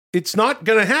It's not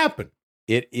going to happen.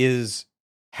 It is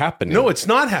happening. No, it's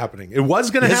not happening. It was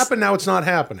going to happen. Now it's not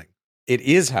happening. It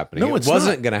is happening. No, it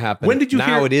wasn't going to happen. When did you hear?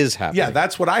 Now it is happening. Yeah,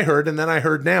 that's what I heard. And then I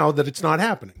heard now that it's not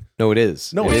happening. No, it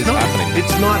is. No, it it's is not happening.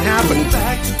 It's not happening.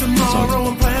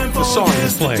 The song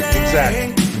is playing.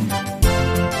 Exactly.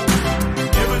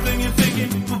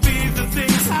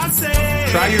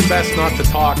 Try your best not to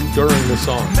talk during the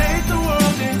song. I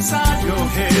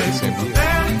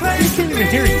can't even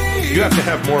hear you. You have to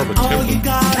have more of a tempo. Need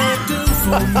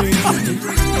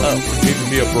to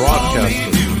be a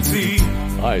broadcaster.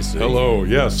 I see. Hello,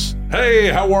 yes. Hey,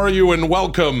 how are you and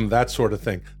welcome. That sort of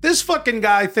thing. This fucking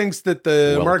guy thinks that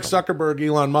the Mark Zuckerberg,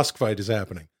 Elon Musk fight is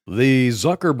happening. The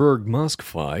Zuckerberg-Musk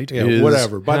fight is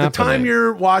whatever. By happening. the time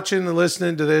you're watching and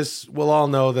listening to this, we'll all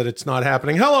know that it's not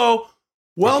happening. Hello.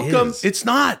 Welcome. It's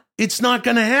not. It's not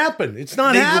going to happen. It's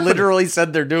not happening. They literally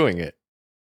said they're doing it.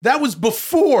 That was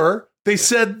before they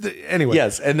said, anyway.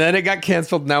 Yes, and then it got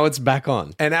canceled. Now it's back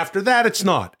on. And after that, it's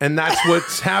not. And that's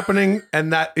what's happening.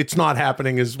 And that it's not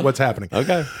happening is what's happening.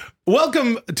 Okay.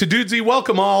 Welcome to Dudesy.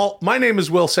 Welcome all. My name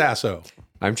is Will Sasso.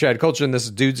 I'm Chad Kulchin. This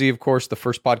is Dudesy, of course, the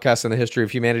first podcast in the history of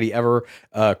humanity ever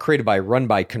created by, run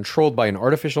by, controlled by an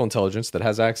artificial intelligence that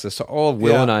has access to all of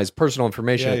Will and I's personal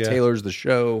information. It tailors the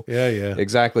show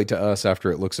exactly to us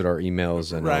after it looks at our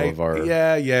emails and all of our...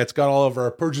 Yeah. It's got all of our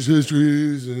purchase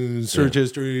histories and search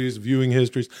histories, viewing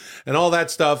histories, and all that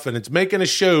stuff. And it's making a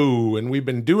show, and we've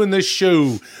been doing this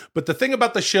show. But the thing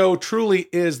about the show truly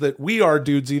is that we are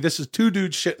Dudesy. This is two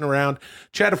dudes shitting around.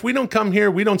 Chad, if we don't come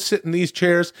here, we don't sit in these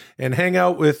chairs and hang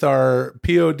out with our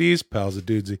PODs, pals of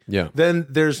Dudesy, then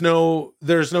there's no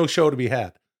show to be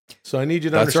had. So I need you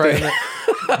to understand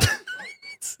that.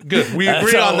 Good. We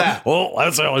agree on that. Well,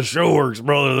 that's how a show works,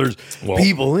 brother. There's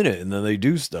people in it, and then they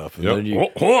do stuff. And then you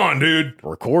hold on, dude.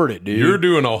 Record it, dude. You're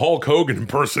doing a Hulk Hogan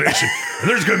impersonation. And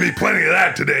there's going to be plenty of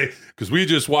that today because we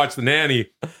just watched The Nanny,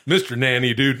 Mr.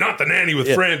 Nanny, dude. Not The Nanny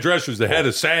with Fran Drescher's the head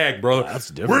of SAG, brother. That's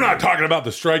different. We're not talking about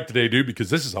the strike today, dude, because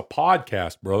this is a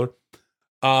podcast, brother.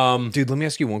 Dude, let me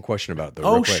ask you one question about that.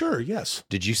 Oh, sure, yes.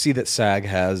 Did you see that SAG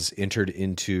has entered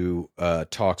into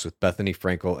talks with Bethany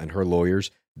Frankel and her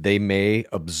lawyers? They may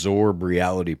absorb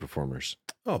reality performers.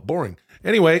 Oh, boring.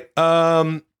 Anyway,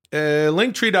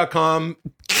 linktree.com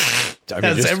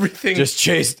has everything. Just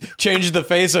change the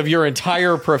face of your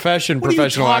entire profession, what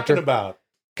professional are you actor. talking about?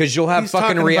 Because you'll have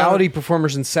fucking reality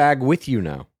performers in SAG with you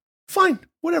now. Fine,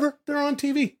 whatever. They're on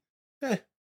TV. I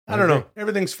don't know.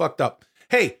 Everything's fucked up.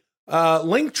 Hey,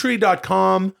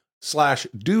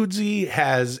 linktree.com/Dudesy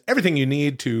has everything you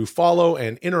need to follow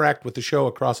and interact with the show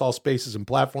across all spaces and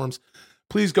platforms.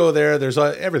 Please go there. There's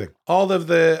everything. All of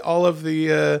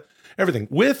the everything.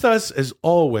 With us, as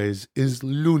always, is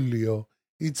Luglio.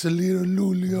 It's a little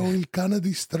Luglio, il cane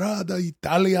di strada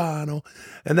italiano.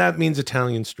 And that means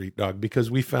Italian street dog because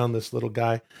we found this little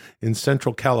guy in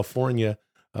Central California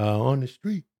on the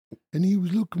street. And he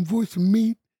was looking for some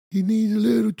meat. He needs a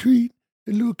little treat.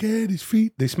 And look at his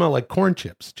feet. They smell like corn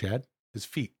chips, Chad. His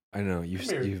feet. I know.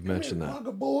 You've mentioned that a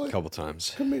couple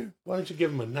times. Come here. Why don't you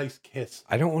give him a nice kiss?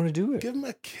 I don't want to do it. Give him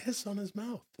a kiss on his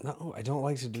mouth. No, I don't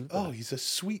like to do that. Oh, he's a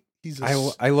sweet.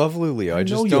 I love Luglio. I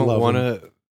just don't want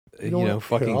to,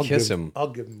 fucking kiss him. I'll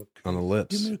give him a kiss on the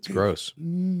lips. It's gross.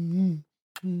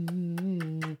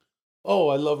 Oh,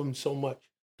 I love him so much.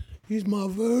 He's my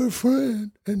very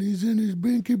friend, and he's in his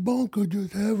binky bunker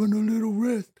just having a little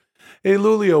rest. Hey,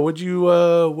 Luglio, what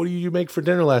did you make for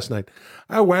dinner last night?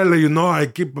 Well, I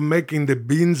keep making the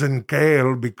beans and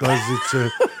kale because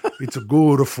it's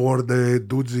good for the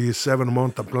Dudesy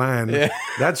 7-month plan. Yeah.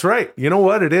 That's right. You know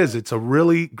what it is? It's a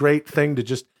really great thing to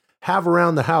just have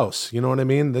around the house. You know what I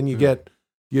mean? Then you get,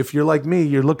 if you're like me,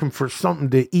 you're looking for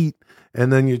something to eat,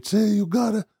 and then you'd say you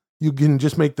can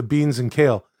just make the beans and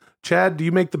kale. Chad, do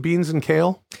you make the beans and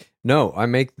kale? No, I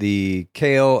make the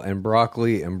kale and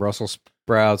broccoli and Brussels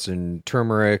sprouts and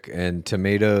turmeric and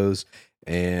tomatoes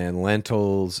and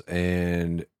lentils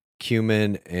and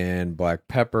cumin and black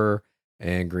pepper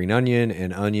and green onion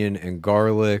and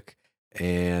garlic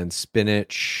and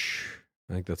spinach.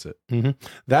 I think that's it. Mm-hmm.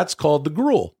 That's called the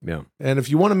gruel. Yeah. And if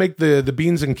you want to make the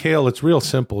beans and kale, it's real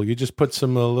simple. You just put a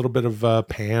little bit of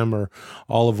Pam or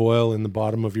olive oil in the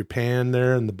bottom of your pan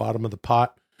there in the bottom of the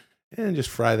pot. And just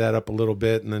fry that up a little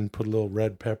bit and then put a little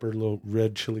red pepper, a little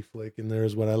red chili flake in there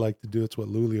is what I like to do. It's what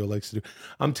Luglio likes to do.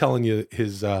 I'm telling you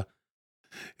his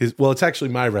it's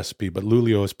actually my recipe, but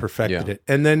Luglio has perfected it.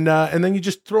 And then you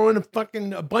just throw in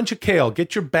a bunch of kale.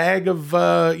 Get your bag of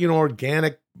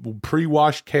organic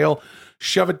pre-washed kale,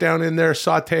 shove it down in there,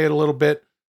 saute it a little bit.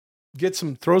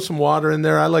 Throw some water in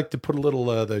there. I like to put a little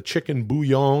the chicken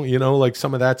bouillon, like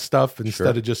some of that stuff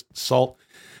instead of just salt.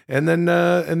 and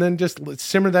then just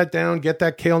simmer that down. Get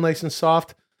that kale nice and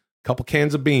soft. Couple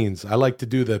cans of beans. I like to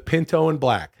do the pinto and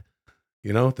black.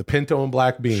 The pinto and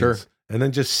black beans. Sure. And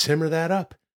then just simmer that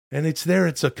up, and it's there.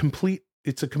 It's a complete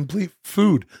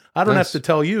food. I don't have to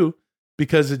tell you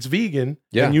because it's vegan,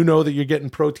 and you know that you're getting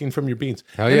protein from your beans.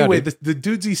 Anyway, the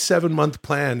Dudesy 7-month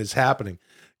plan is happening.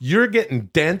 You're getting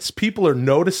dense. People are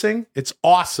noticing. It's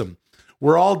awesome.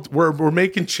 We're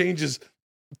making changes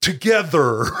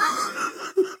together.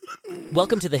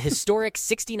 Welcome to the historic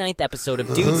 69th episode of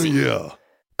Dudesy. Yeah.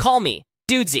 Call me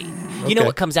Dudesy. You know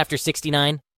what comes after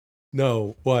 69?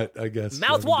 No, what? I guess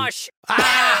Mouthwash.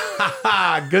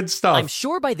 Good stuff. I'm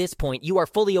sure by this point you are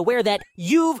fully aware that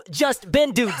you've just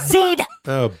been Dudesied.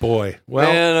 Oh boy. Well,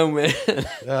 Man, oh man.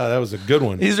 that was a good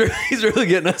one. He's really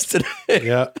getting us today.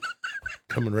 Yeah.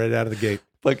 Coming right out of the gate.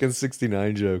 Fucking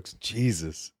 69 jokes.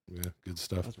 Jesus. Yeah, good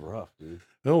stuff. That's rough, dude.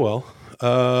 Oh, well.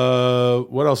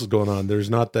 What else is going on? There's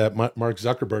not that Mark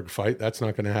Zuckerberg fight. That's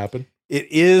not going to happen. It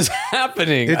is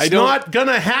happening. It's not going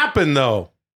to happen, though.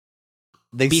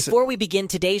 Before we begin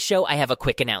today's show, I have a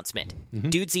quick announcement.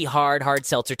 Dudesy Hard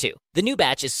Seltzer 2. The new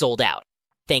batch is sold out.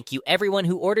 Thank you everyone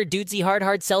who ordered Dudesy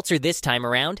Hard Seltzer this time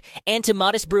around, and to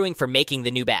Modest Brewing for making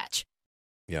the new batch.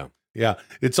 Yeah,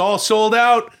 it's all sold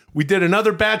out. We did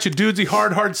another batch of Dudesy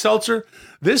Hard Seltzer.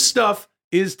 This stuff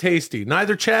is tasty.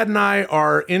 Neither Chad and I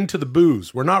are into the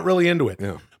booze. We're not really into it.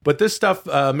 Yeah. But this stuff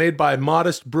made by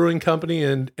Modest Brewing Company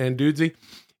and Dudesy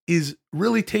is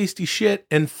really tasty shit.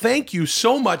 And thank you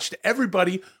so much to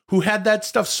everybody who had that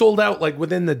stuff sold out like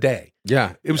within the day.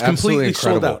 Yeah. It was completely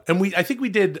incredible. sold out. And I think we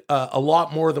did a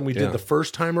lot more than we did the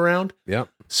first time around. Yeah.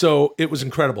 So it was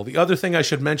incredible. The other thing I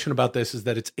should mention about this is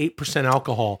that it's 8%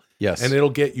 alcohol. Yes. And it'll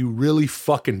get you really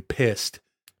fucking pissed.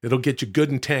 It'll get you good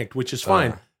and tanked, which is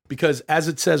fine because as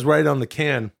it says right on the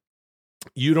can,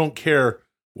 you don't care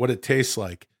what it tastes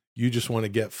like. You just want to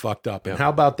get fucked up. And how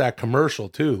about that commercial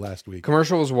too last week?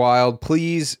 Commercial was wild.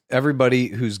 Please, everybody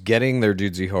who's getting their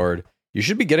Dudesy Hard, you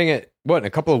should be getting it, in a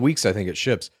couple of weeks, I think it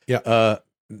ships. Yeah.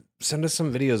 Send us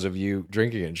some videos of you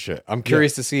drinking and shit. I'm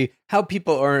curious to see how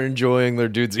people are enjoying their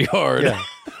Dudesy Hard. Yeah.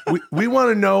 we want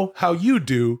to know how you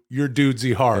do your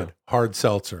Dudesy Hard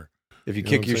Seltzer. If you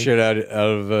kick your shit out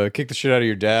of kick the shit out of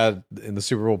your dad in the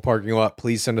Super Bowl parking lot,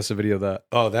 please send us a video of that.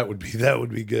 Oh, that would be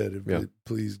good.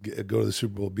 Please go to the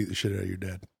Super Bowl, beat the shit out of your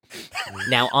dad.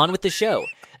 Now on with the show.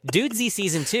 Dudesy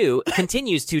Season 2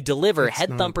 continues to deliver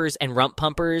head thumpers and rump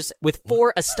pumpers with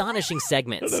 4 astonishing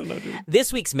segments.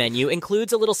 This week's menu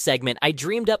includes a little segment I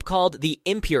dreamed up called The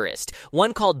Impurist,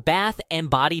 one called Bath and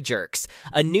Body Jerks,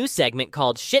 a new segment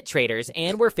called Shit Traders,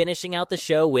 and we're finishing out the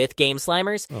show with Game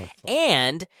Slimers.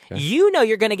 And you know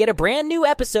you're going to get a brand new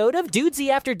episode of Dudesy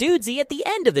After Dudesy at the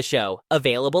end of the show,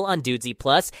 available on Dudesy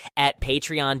Plus at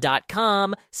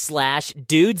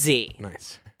patreon.com/Dudesy.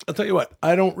 Nice. I'll tell you what,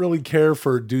 I don't really care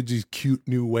for Dudesy's cute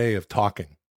new way of talking.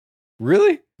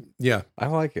 Really? Yeah. I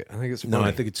like it. I think it's funny. No,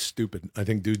 I think it's stupid. I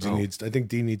think Dudesy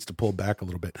D needs to pull back a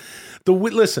little bit.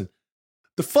 Listen,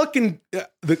 the fucking,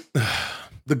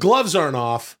 the gloves aren't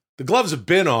off. The gloves have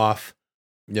been off.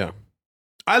 Yeah.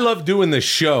 I love doing this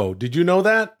show. Did you know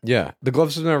that? Yeah. The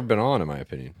gloves have never been on, in my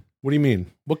opinion. What do you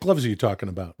mean? What gloves are you talking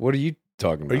about? What are you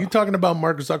talking about? Are you talking about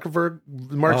Mark Zuckerberg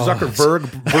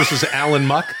versus Alan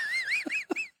Muck?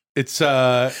 It's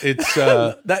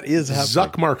that is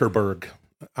Zuckmarkerberg.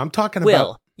 I'm talking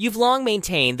Will, about. you've long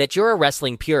maintained that you're a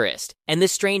wrestling purist, and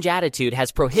this strange attitude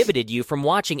has prohibited you from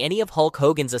watching any of Hulk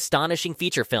Hogan's astonishing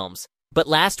feature films. But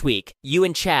last week, you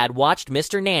and Chad watched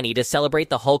Mr. Nanny to celebrate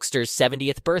the Hulkster's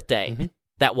 70th birthday. Mm-hmm.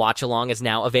 That watch-along is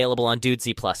now available on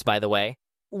Dudesy Plus, by the way.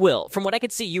 Will, from what I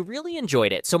could see, you really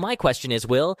enjoyed it. So my question is,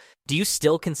 Will, do you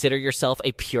still consider yourself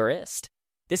a purist?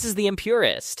 This is The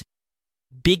Impurist.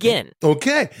 Begin.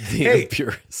 Okay. The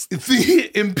Impurist.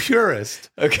 The Impurist.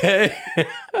 Okay.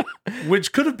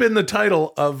 Which could have been the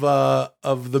title of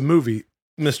the movie,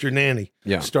 Mr. Nanny,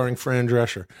 starring Fran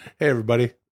Drescher. Hey,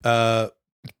 everybody. It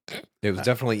was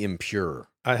definitely impure.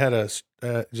 I had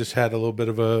just had a little bit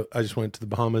of I just went to the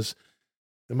Bahamas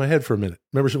in my head for a minute.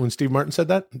 Remember when Steve Martin said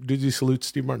that? Dudesy salutes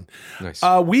Steve Martin. Nice.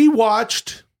 We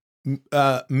watched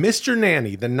Mr.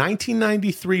 Nanny, the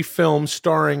 1993 film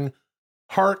starring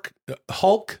Hulk,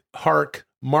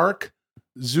 Mark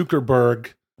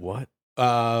Zuckerberg. What?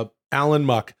 Alan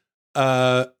Muck.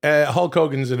 Hulk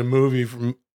Hogan's in a movie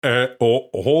from.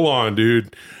 Hold on,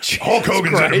 dude. Jesus Hulk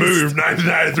Hogan's Christ. in a movie from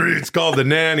 1993. It's called The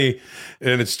Nanny,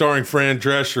 and it's starring Fran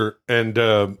Drescher and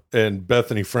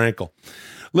Bethany Frankel.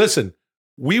 Listen,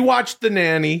 we watched The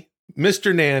Nanny,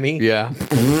 Mr. Nanny. Yeah.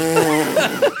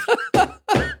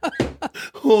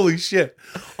 Holy shit.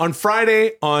 On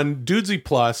Friday, on Dudesy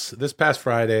Plus, this past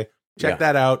Friday, Check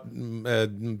that out.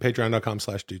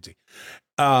 Patreon.com/Dudesy.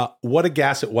 What a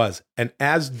gas it was. And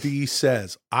as D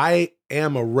says, I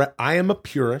am a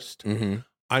purist. Mm-hmm.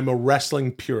 I'm a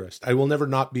wrestling purist. I will never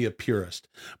not be a purist.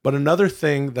 But another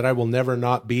thing that I will never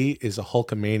not be is a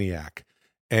Hulkamaniac.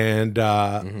 And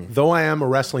though I am a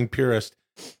wrestling purist,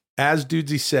 as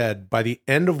Dudesy said, by the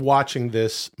end of watching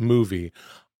this movie,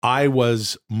 I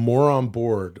was more on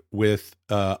board with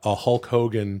a Hulk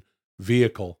Hogan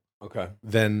vehicle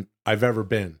than I've ever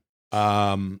been.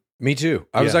 Me too.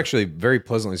 I was actually very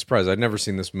pleasantly surprised. I'd never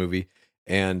seen this movie,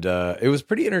 and it was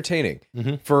pretty entertaining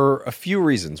for a few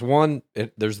reasons. One,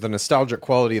 there's the nostalgic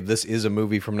quality of this is a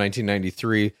movie from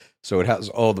 1993, so it has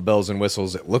all the bells and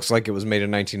whistles. It looks like it was made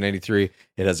in 1993.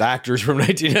 It has actors from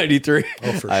 1993.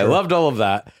 Oh, for sure. I loved all of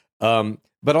that.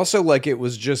 But also, like, it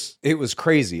was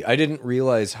crazy. I didn't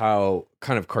realize how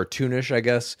kind of cartoonish, I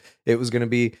guess, it was going to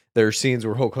be. There are scenes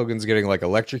where Hulk Hogan's getting, like,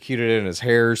 electrocuted and his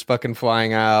hair's fucking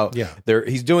flying out. Yeah.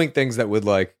 He's doing things that would,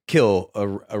 like, kill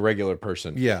a regular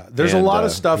person. Yeah. There's a lot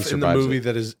of stuff in the movie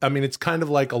that is, I mean, it's kind of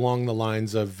like along the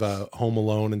lines of Home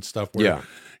Alone and stuff where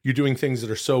you're doing things that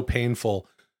are so painful.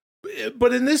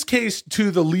 But in this case,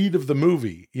 to the lead of the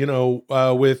movie,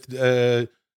 with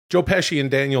Joe Pesci and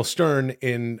Daniel Stern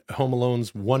in Home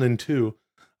Alones 1 and 2.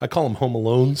 I call them Home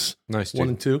Alones. Nice, 1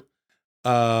 and 2.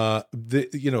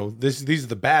 These are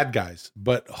the bad guys.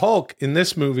 But Hulk in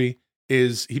this movie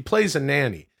he plays a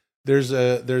nanny. There's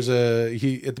a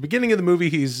at the beginning of the movie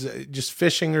he's just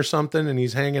fishing or something and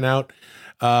he's hanging out,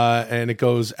 and it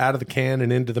goes out of the can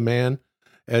and into the man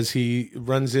as he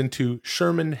runs into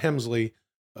Sherman Hemsley,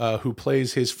 who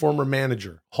plays his former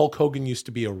manager. Hulk Hogan used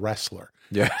to be a wrestler.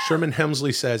 Yeah. Sherman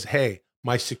Hemsley says, "Hey,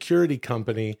 my security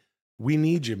company, we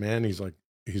need you, man." He's like,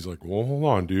 "Well, hold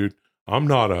on, dude. I'm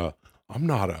not a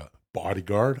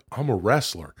bodyguard. I'm a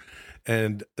wrestler."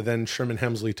 And then Sherman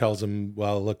Hemsley tells him,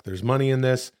 "Well, look, there's money in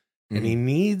this." And he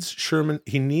needs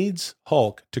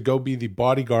Hulk to go be the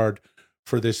bodyguard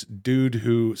for this dude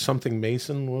who something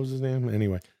Mason, what was his name?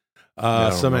 Anyway.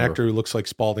 Some actor who looks like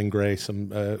Spalding Gray,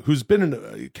 who's been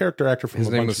a character actor from his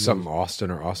a name bunch was of something movies.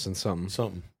 Austin or Austin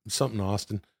something. Something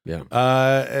Austin. Yeah.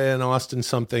 And Austin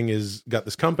something is got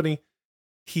this company.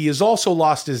 He has also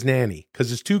lost his nanny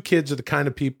because his two kids are the kind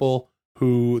of people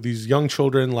who these young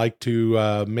children like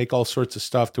to make all sorts of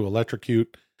stuff to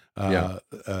electrocute,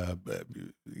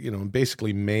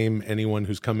 basically maim anyone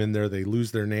who's come in there. They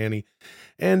lose their nanny.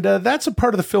 And that's a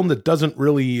part of the film that doesn't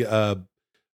really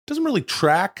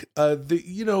track.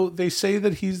 They say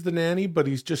that he's the nanny, but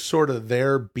he's just sort of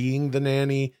there being the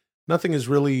nanny. Nothing is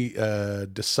really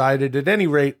decided. At any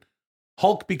rate,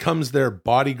 Hulk becomes their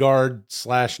bodyguard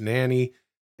 / nanny,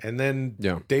 and then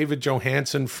David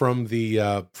Johansen from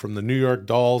the New York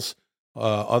Dolls,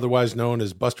 otherwise known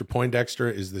as Buster Poindexter,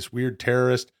 is this weird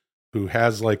terrorist who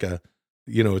has like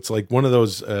it's like one of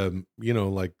those,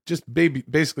 like just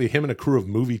basically him and a crew of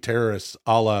movie terrorists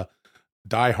a la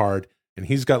Die Hard. And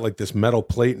he's got like this metal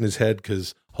plate in his head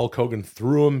because Hulk Hogan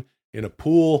threw him in a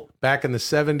pool back in the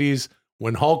 70s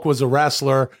when Hulk was a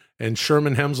wrestler and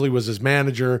Sherman Hemsley was his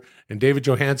manager and David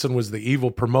Johansen was the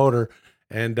evil promoter.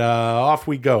 And off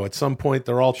we go. At some point,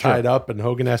 they're all tied up and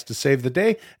Hogan has to save the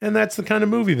day. And that's the kind of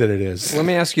movie that it is. Let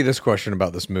me ask you this question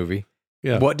about this movie.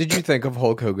 Yeah. What did you think of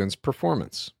Hulk Hogan's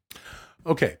performance?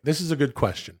 Okay, this is a good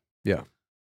question. Yeah.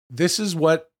 This is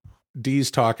what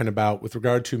Dee's talking about with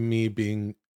regard to me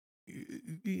being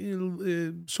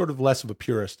sort of less of a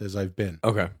purist as I've been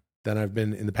than I've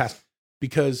been in the past,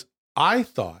 because I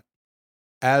thought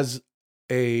as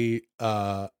a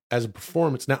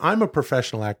performance. Now I'm a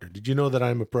professional actor. Did you know that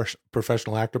I'm a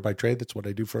professional actor by trade? That's what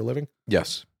I do for a living.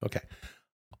 Yes. Okay.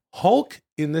 Hulk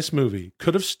in this movie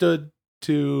could have stood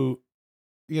to,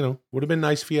 would have been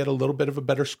nice if he had a little bit of a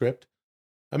better script.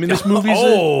 I mean, this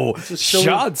movie's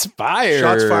shots fired.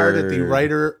 Shots fired at the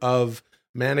writer of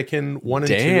Mannequin 1 and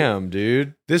 2. Damn,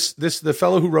 dude. The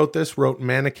fellow who wrote this wrote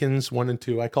Mannequins 1 and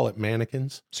 2. I call it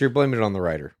Mannequins. So you're blaming it on the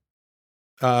writer.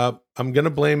 I'm going to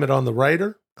blame it on the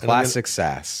writer. Classic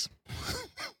sass.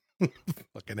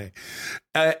 Fucking A.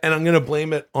 And I'm going to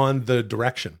blame it on the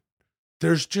direction.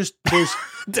 There's Damn.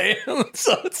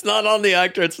 So it's not on the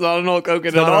actor. It's not on Hulk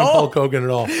Hogan at all. Not on Hulk Hogan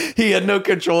at all. He had no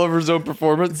control over his own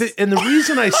performance. And the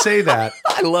reason I say that,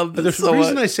 I love this the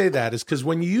reason I say that is because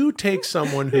when you take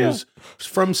someone who's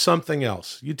from something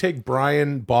else, you take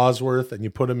Brian Bosworth and you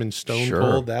put him in Stone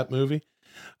Cold, that movie,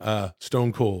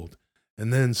 Stone Cold,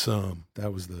 and then some.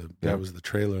 That was the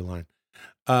trailer line.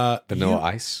 Vanilla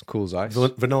Ice, cool as ice.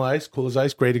 Vanilla Ice, cool as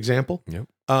ice. Great example.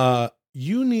 Yep.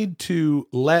 You need to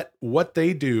let what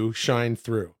they do shine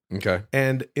through. Okay.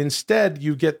 And instead,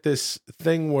 you get this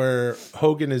thing where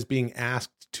Hogan is being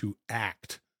asked to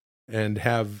act and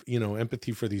have, you know,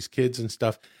 empathy for these kids and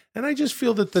stuff. And I just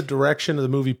feel that the direction of the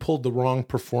movie pulled the wrong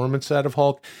performance out of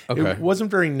Hulk. Okay. It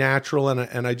wasn't very natural,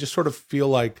 and I just sort of feel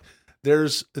like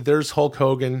there's Hulk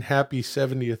Hogan, happy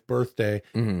 70th birthday.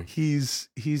 Mhm. He's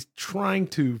trying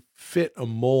to fit a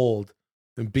mold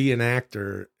and be an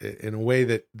actor in a way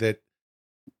that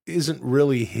isn't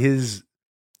really his.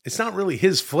 It's not really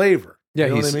his flavor. Yeah,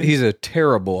 You know what I mean? he's a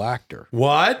terrible actor.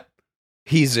 What?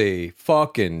 He's a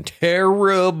fucking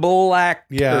terrible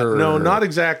actor. Yeah, no, not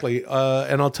exactly.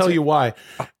 And I'll tell you why.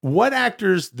 What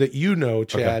actors that you know,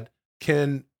 Chad,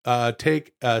 can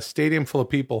take a stadium full of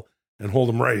people and hold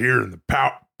them right here in the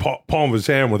palm of his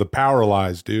hand with a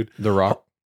paralyzed, dude? The Rock,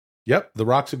 Yep, The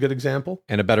Rock's a good example.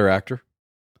 and a better actor.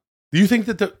 Do you think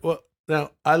that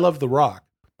now I love The Rock,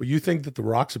 but you think that The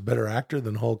Rock's a better actor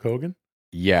than Hulk Hogan?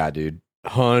 Yeah, dude,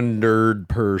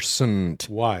 100%.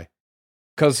 Why?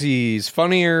 Because he's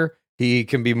funnier. He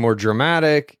can be more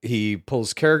dramatic. He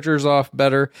pulls characters off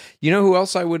better. You know who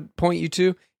else I would point you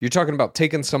to? You're talking about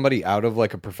taking somebody out of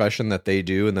like a profession that they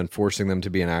do and then forcing them to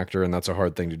be an actor, and that's a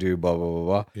hard thing to do, blah, blah, blah,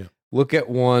 blah. Yeah. Look at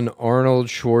one Arnold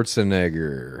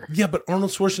Schwarzenegger. Yeah, but Arnold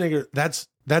Schwarzenegger, that's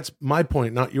my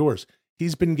point, not yours.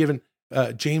 He's been given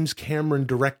James Cameron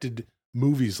directed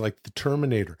movies like The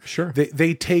Terminator. Sure.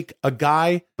 They take a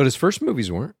guy, But his first movies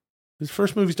weren't. his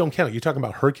first movies don't count. You're talking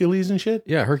about Hercules and shit?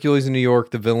 Yeah, Hercules in New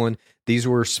York, The Villain. These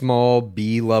were small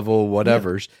B-level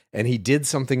whatevers, and he did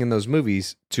something in those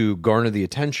movies to garner the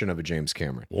attention of a James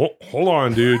Cameron. Well, hold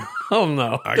on, dude. Oh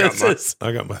no, I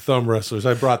got my thumb wrestlers.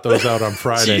 I brought those out on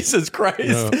Friday. Jesus Christ!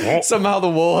 Yeah. Oh. Somehow the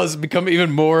wool has become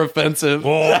even more offensive.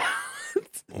 Well,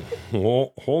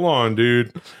 hold on,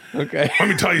 dude. Okay, Let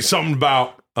me tell you something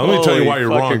about. Let me tell you why you're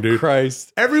Holy wrong, fucking dude.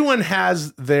 Christ! Everyone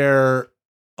has their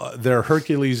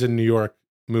Hercules in New York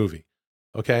movie.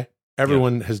 Okay,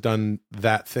 everyone has done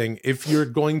that thing. If you're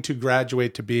going to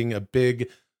graduate to being a big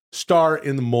star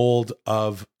in the mold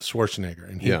of Schwarzenegger,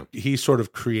 and he sort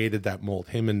of created that mold.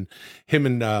 Him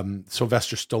and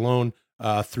Sylvester Stallone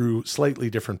through slightly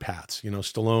different paths. You know,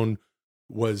 Stallone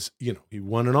was, you know, he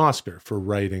won an Oscar for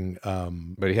writing.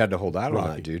 But he had to hold out on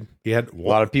Rocky. that, dude. He had A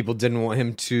lot of people didn't want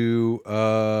him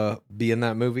to be in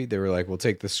that movie. They were like, "We'll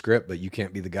take the script, but you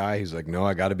can't be the guy." He's like, "No,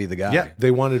 I got to be the guy." Yeah,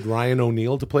 they wanted Ryan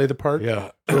O'Neal to play the part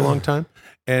Yeah. for a long time.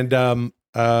 And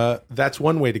that's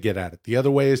one way to get at it. The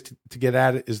other way is to get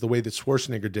at it is the way that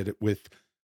Schwarzenegger did it with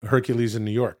Hercules in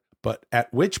New York. But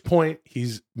at which point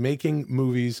he's making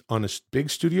movies on a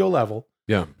big studio level,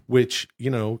 Yeah. which,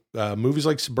 you know, movies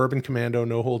like Suburban Commando,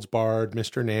 No Holds Barred,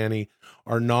 Mr. Nanny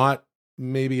are not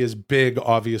maybe as big,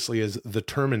 obviously, as The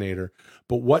Terminator.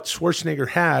 But what Schwarzenegger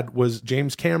had was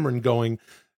James Cameron going,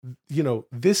 you know,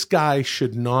 this guy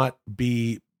should not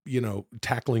be, you know,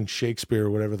 tackling Shakespeare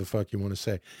or whatever the fuck you want to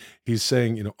say. He's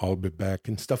saying, you know, I'll be back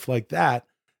and stuff like that.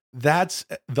 That's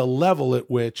the level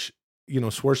at which, you know,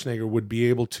 Schwarzenegger would be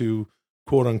able to,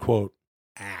 quote unquote,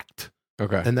 act.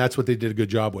 Okay. And that's what they did a good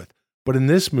job with. But in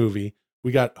this movie,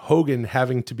 we got Hogan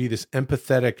having to be this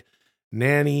empathetic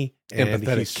nanny and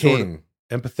Empathetic he's sort of- king.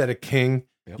 empathetic king.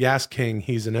 Yep. Yes, king.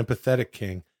 He's an empathetic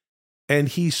king. And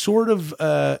he's sort of,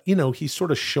 you know, he's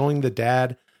sort of showing the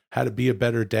dad how to be a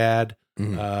better dad.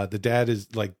 Mhm. The dad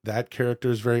is like, that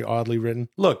character is very oddly written.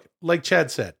 Look, like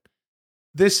Chad said,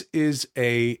 this is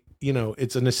you know,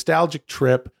 it's a nostalgic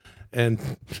trip,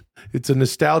 and it's a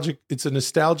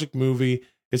nostalgic movie.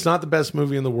 It's not the best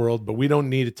movie in the world, but we don't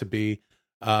need it to be.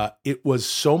 It was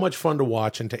so much fun to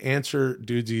watch. And to answer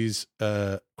Dudesy's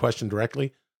question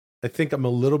directly, I think I'm a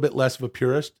little bit less of a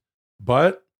purist,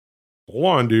 but hold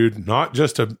on, dude. Not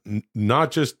just a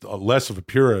less of a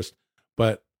purist,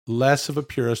 but less of a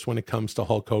purist when it comes to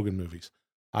Hulk Hogan movies.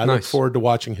 I look Nice. forward to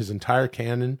watching his entire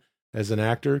canon as an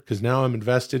actor, because now I'm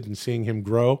invested in seeing him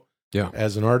grow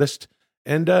as an artist.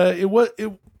 And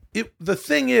the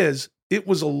thing is, it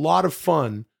was a lot of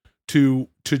fun to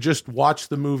just watch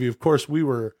the movie. Of course,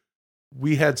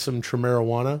 we had some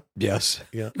marijuana. Yes.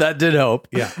 Yeah. That did help.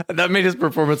 Yeah. That made his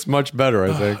performance much better,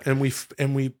 I think. And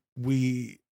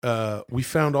we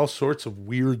found all sorts of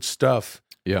weird stuff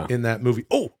Yeah. in that movie.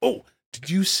 Oh, did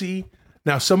you see?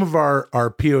 Now, some of our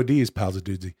PODs, pals of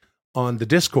Dudesy, on the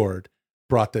Discord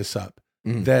brought this up,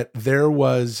 that there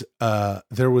was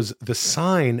the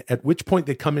sign at which point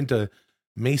they come into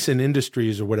Mason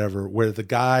Industries or whatever, where the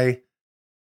dad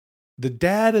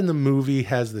in the movie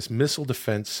has this missile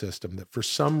defense system that for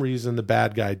some reason the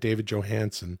bad guy, David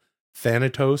Johansen,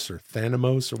 Thanatos or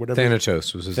whatever.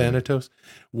 Thanatos was his name. Thanatos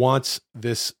wants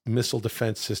this missile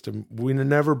defense system. We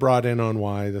never brought in on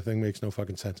why. The thing makes no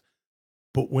fucking sense.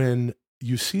 But when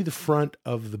you see the front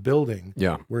of the building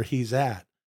Yeah. where he's at,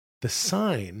 the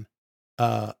sign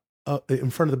in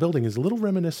front of the building is a little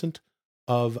reminiscent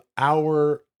of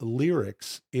our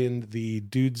lyrics in the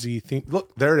Dudesy theme.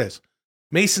 Look, there it is.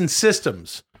 Mason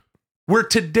Systems, where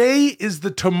today is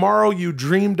the tomorrow you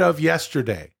dreamed of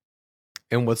yesterday.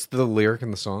 And what's the lyric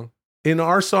in the song? In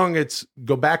our song, it's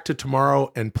go back to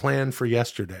tomorrow and plan for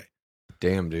yesterday.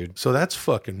 Damn, dude. So that's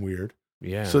fucking weird.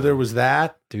 Yeah. So there was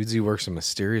that. Dudesy works in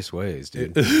mysterious ways,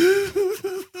 dude.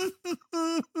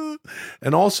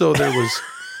 And also there was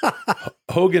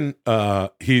Hogan,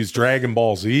 he's Dragon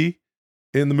Ball Z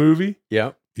in the movie.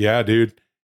 Yeah. Yeah, dude.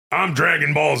 I'm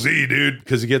Dragon Ball Z, dude.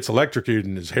 Because he gets electrocuted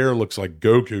and his hair looks like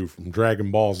Goku from Dragon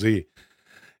Ball Z.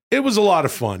 It was a lot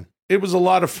of fun. It was a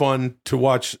lot of fun to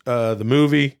watch the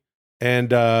movie.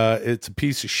 And it's a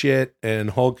piece of shit. And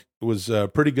Hulk was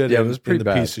pretty good it was pretty in the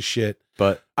bad. piece of shit.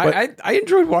 But I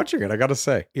enjoyed watching it, I got to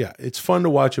say. Yeah, it's fun to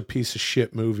watch a piece of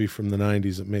shit movie from the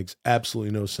 90s that makes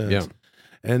absolutely no sense. Yeah.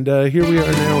 And here we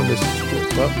are now in this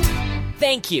strip up.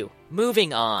 Thank you.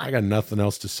 Moving on. I got nothing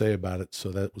else to say about it,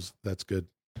 so that's good.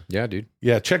 Yeah, dude.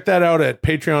 Yeah, check that out at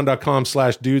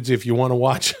patreon.com/dudes if you want to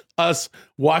watch us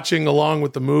watching along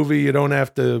with the movie. You don't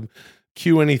have to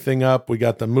queue anything up. We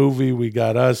got the movie, we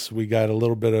got us, we got a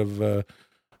little bit of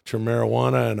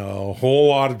marijuana and a whole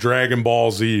lot of Dragon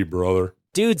Ball Z, brother.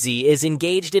 Dudesy is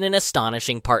engaged in an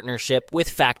astonishing partnership with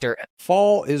Factor.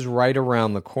 Fall is right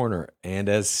around the corner, and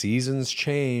as seasons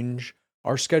change,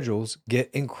 our schedules get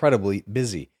incredibly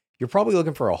busy. You're probably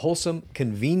looking for a wholesome,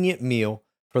 convenient meal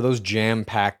for those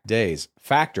jam-packed days.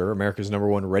 Factor, America's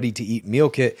 #1 ready-to-eat meal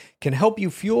kit, can help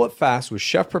you fuel it fast with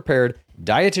chef-prepared,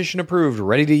 dietitian-approved,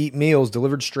 ready-to-eat meals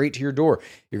delivered straight to your door.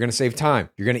 You're going to save time,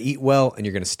 you're going to eat well, and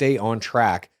you're going to stay on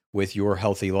track with your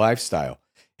healthy lifestyle.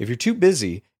 If you're too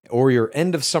busy or your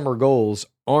end-of-summer goals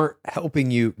aren't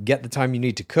helping you get the time you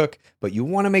need to cook, but you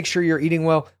want to make sure you're eating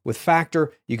well, with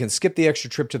Factor, you can skip the extra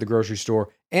trip to the grocery store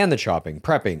and the chopping,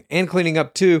 prepping, and cleaning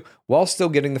up too, while still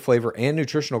getting the flavor and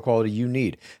nutritional quality you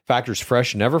need. Factor's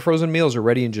fresh, never frozen meals are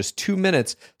ready in just 2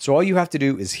 minutes, so all you have to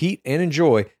do is heat and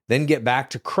enjoy, then get back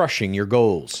to crushing your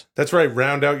goals. That's right.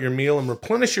 Round out your meal and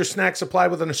replenish your snack supply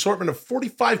with an assortment of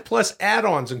 45 plus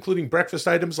add-ons, including breakfast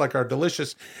items like our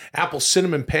delicious apple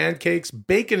cinnamon pancakes,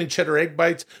 bacon and cheddar egg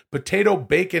bites, potato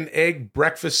bacon egg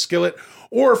breakfast skillet,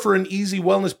 or for an easy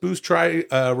wellness boost, try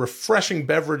refreshing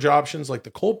beverage options like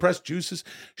the cold pressed juices,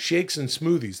 shakes, and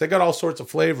smoothies. They got all sorts of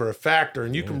flavor at Factor,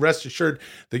 and you can rest assured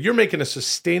that you're making a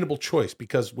sustainable choice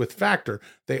because with Factor,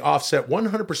 they offset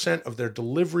 100% of their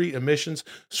delivery emissions,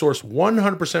 source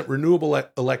 100% renewable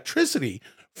electricity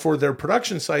for their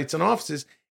production sites and offices,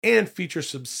 and feature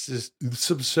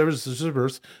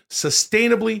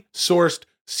sustainably sourced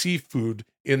seafood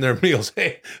in their meals.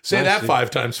 Hey, say that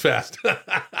 5 times fast.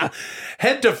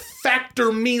 Head to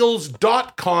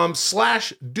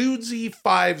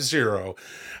factormeals.com/dudesy50.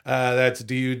 That's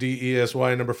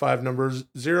DUDESY 5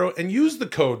 and use the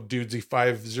code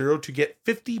dudesy50 to get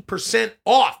 50%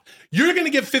 off. You're going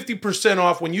to get 50%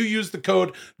 off when you use the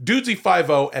code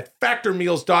dudesy50 at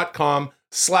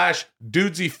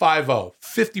factormeals.com/dudesy50.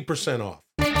 50% off.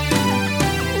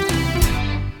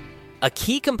 A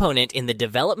key component in the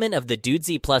development of the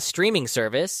Dudesy Plus streaming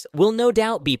service will no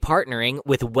doubt be partnering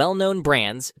with well-known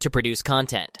brands to produce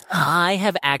content. I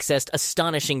have accessed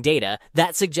astonishing data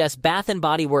that suggests Bath &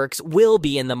 Body Works will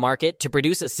be in the market to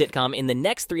produce a sitcom in the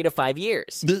next 3 to 5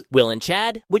 years. Will and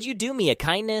Chad, would you do me a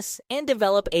kindness and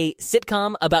develop a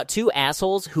sitcom about 2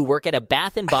 assholes who work at a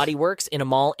Bath & Body Works in a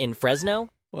mall in Fresno?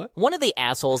 What? One of the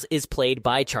assholes is played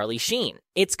by Charlie Sheen.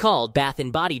 It's called Bath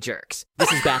 & Body Jerks.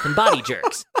 This is Bath & Body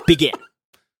Jerks. Begin.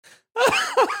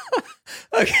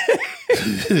 Okay.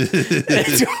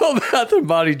 It's called Bath &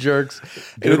 Body Jerks.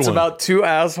 And it's about 2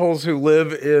 assholes who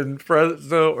live in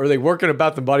Fresno, or they work in a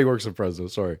Bath & Body Works in Fresno,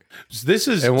 sorry.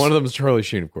 And one of them is Charlie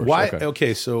Sheen, of course. Why?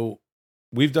 Okay, so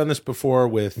we've done this before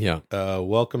with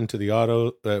Welcome to the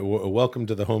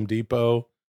Home Depot,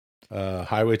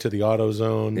 Highway to the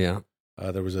AutoZone. Yeah.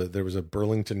 There was a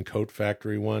Burlington Coat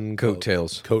Factory one.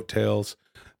 Coattails.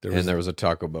 There was a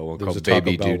Taco Bell one called Taco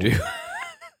Baby Bell Doo-Doo.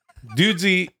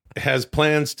 Dudesy has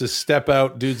plans to step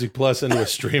out Dudesy Plus into a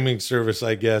streaming service,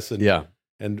 I guess.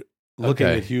 And looking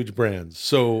at huge brands.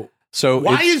 So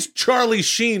why is Charlie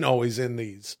Sheen always in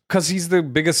these? Because he's the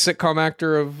biggest sitcom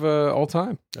actor of all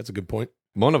time. That's a good point.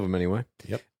 One of them, anyway.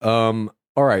 Yep. All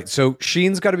right. So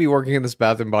Sheen's got to be working in this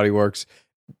Bath & Body Works.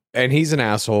 And he's an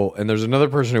asshole, and there's another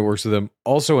person who works with him,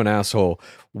 also an asshole.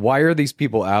 Why are these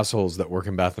people assholes that work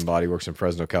in Bath & Body Works in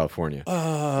Fresno, California?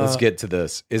 Let's get to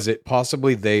this. Is it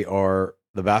possibly the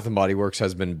Bath & Body Works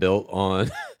has been built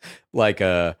on like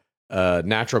a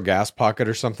natural gas pocket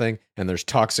or something, and there's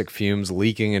toxic fumes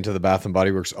leaking into the Bath and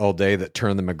Body Works all day that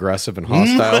turn them aggressive and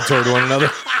hostile toward one another.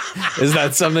 Is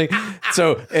that something?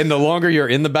 So, and the longer you're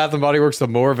in the Bath and Body Works, the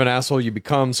more of an asshole you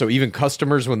become. So even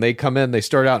customers, when they come in, they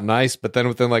start out nice, but then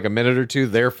within like a minute or two,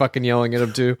 they're fucking yelling at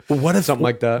them too. Well, what if something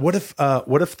like that? What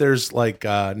if there's like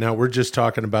now we're just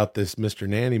talking about this Mr.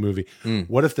 Nanny movie.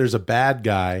 What if there's a bad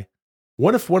guy?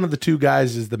 What if one of the two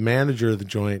guys is the manager of the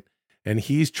joint and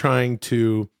he's trying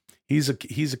to he's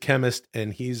a chemist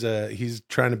and he's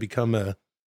trying to become a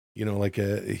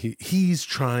he's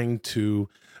trying to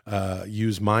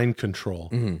use mind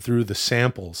control through the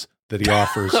samples that he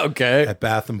offers at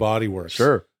Bath and Body Works.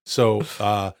 Sure.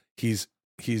 So he's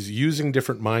using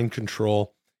different mind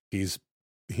control. He's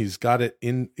got it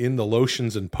in the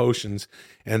lotions and potions,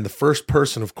 and the first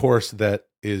person, of course, that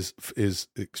is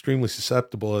extremely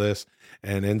susceptible to this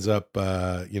and ends up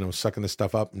sucking this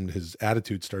stuff up, and his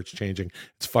attitude starts changing.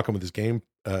 It's fucking with his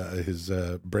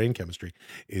brain chemistry.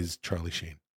 Is Charlie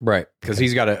Sheen, right? Because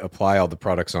he's got to apply all the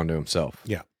products onto himself.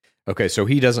 Yeah. Okay, so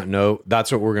he doesn't know.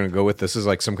 That's what we're going to go with. This is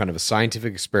like some kind of a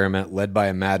scientific experiment led by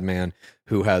a madman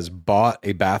who has bought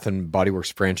a Bath and Body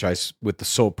Works franchise with the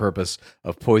sole purpose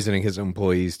of poisoning his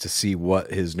employees to see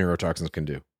what his neurotoxins can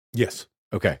do. Yes.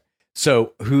 Okay.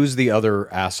 So who's the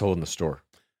other asshole in the store?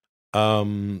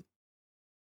 Richard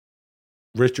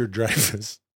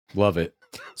Dreyfuss. Love it.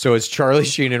 So it's Charlie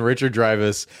Sheen and Richard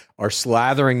Dreyfuss are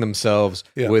slathering themselves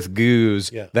with goos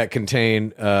that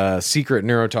contain secret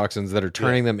neurotoxins that are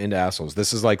turning them into assholes.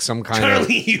 This is like some kind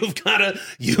Charlie, you've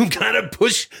gotta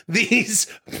push these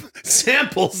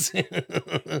samples.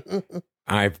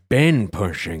 I've been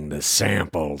pushing the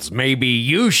samples. Maybe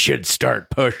you should start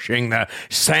pushing the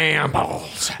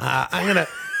samples.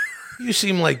 You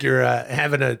seem like you're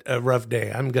having a rough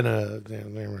day. I'm gonna.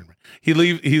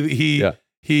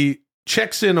 He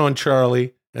checks in on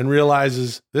Charlie and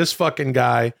realizes this fucking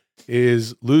guy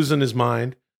is losing his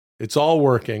mind. It's all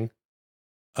working.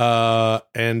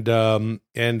 And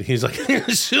he's like,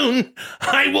 soon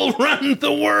I will run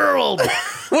the world.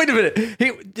 Wait a minute.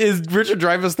 Is Richard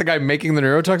Dreyfuss the guy making the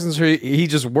neurotoxins, or he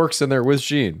just works in there with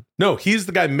Sheen? No, he's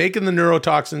the guy making the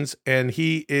neurotoxins, and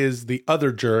he is the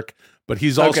other jerk, but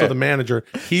he's also the manager.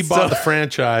 He bought the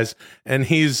franchise, and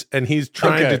he's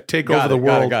trying to take over the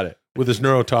world. Got it. With his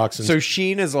neurotoxins. So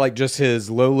Sheen is like just his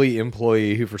lowly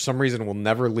employee who for some reason will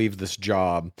never leave this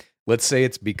job. Let's say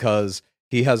it's because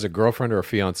he has a girlfriend or a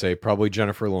fiance, probably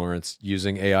Jennifer Lawrence,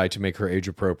 using AI to make her age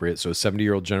appropriate. So a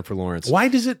 70-year-old Jennifer Lawrence. Why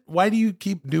do you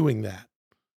keep doing that?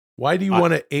 Why do you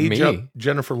want to age up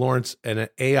Jennifer Lawrence and an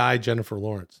AI Jennifer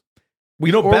Lawrence?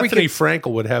 Bethany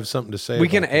Frankel would have something to say. We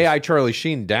can AI Charlie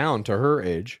Sheen down to her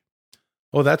age.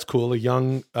 Oh, that's cool. A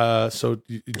young,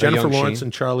 Jennifer Lawrence Sheen.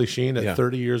 And Charlie Sheen at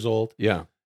 30 years old. Yeah.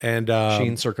 And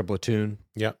Sheen circa Platoon.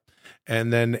 Yeah.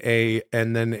 And then a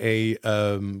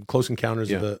Close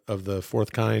Encounters of the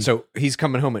Fourth Kind. So he's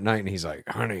coming home at night and he's like,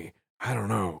 honey, I don't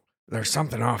know. There's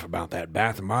something off about that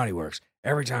Bath and Body Works.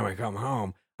 Every time I come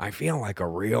home, I feel like a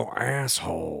real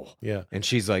asshole. Yeah. And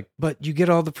she's like, but you get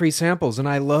all the free samples and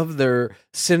I love their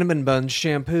cinnamon buns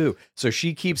shampoo. So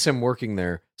she keeps him working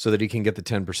there so that he can get the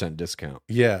 10% discount.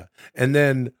 Yeah. And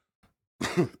then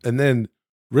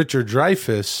Richard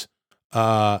Dreyfuss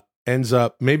ends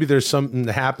up, maybe there's something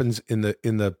that happens in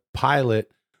the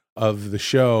pilot of the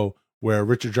show where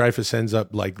Richard Dreyfuss ends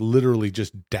up like literally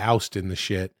just doused in the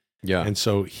shit. Yeah. And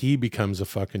so he becomes a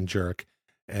fucking jerk.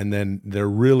 And then they're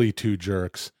really two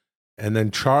jerks. And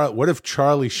then what if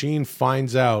Charlie Sheen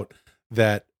finds out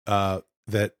that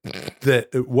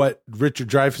what Richard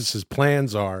Dreyfuss's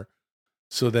plans are?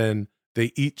 So then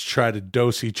they each try to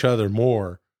dose each other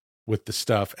more with the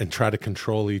stuff and try to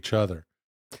control each other.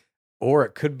 Or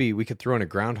it could be we could throw in a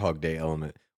Groundhog Day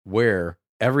element where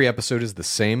every episode is the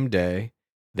same day.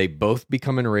 They both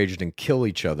become enraged and kill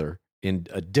each other in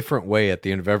a different way at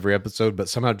the end of every episode. But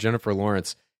somehow Jennifer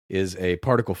Lawrence is a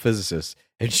particle physicist,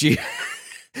 and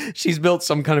she's built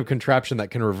some kind of contraption that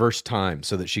can reverse time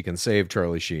so that she can save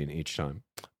Charlie Sheen each time.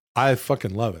 I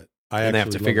fucking love it. And they have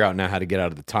to figure out now how to get out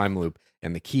of the time loop.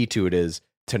 And the key to it is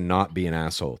to not be an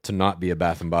asshole, to not be a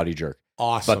Bath and Body jerk.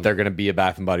 Awesome. But they're going to be a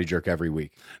Bath and Body jerk every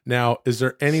week. Now, is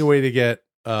there any way to get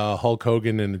Hulk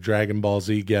Hogan and the Dragon Ball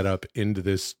Z get up into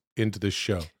this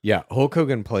show? Yeah, Hulk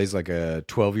Hogan plays like a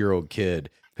 12-year-old kid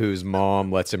whose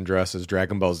mom lets him dress as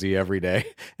Dragon Ball Z every day.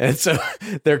 And so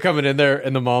they're coming in there,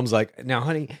 and the mom's like, now,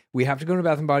 honey, we have to go to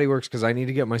Bath & Body Works because I need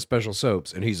to get my special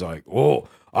soaps. And he's like, oh,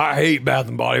 I hate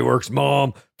Bath & Body Works,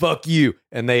 Mom. Fuck you.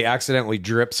 And they accidentally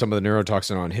drip some of the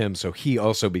neurotoxin on him, so he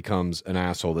also becomes an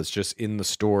asshole that's just in the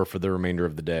store for the remainder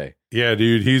of the day. Yeah,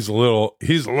 dude, he's a little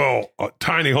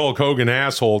tiny Hulk Hogan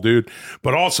asshole, dude.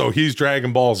 But also he's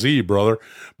Dragon Ball Z, brother.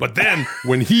 But then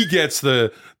when he gets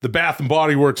the Bath and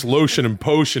Body Works lotion and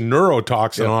potion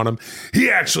neurotoxin on him, he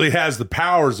actually has the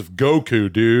powers of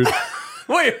Goku, dude.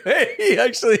 Wait, he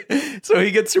actually, so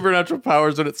he gets supernatural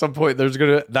powers, and at some point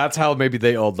that's how maybe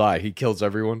they all die. He kills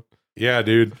everyone. Yeah,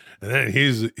 dude. And then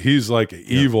he's like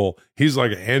evil. He's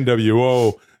like an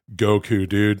NWO Goku,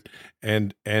 dude.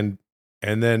 And then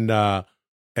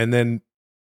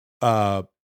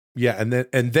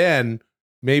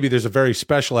maybe there's a very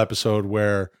special episode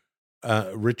where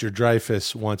Richard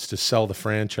Dreyfuss wants to sell the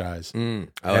franchise. I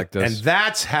like this. And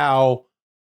that's how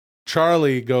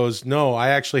Charlie goes, no, I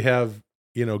actually have,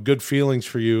 good feelings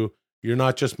for you. You're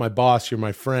not just my boss, you're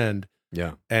my friend.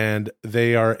 Yeah. And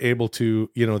they are able to,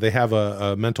 they have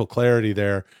a mental clarity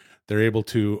there. They're able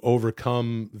to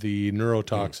overcome the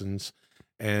neurotoxins.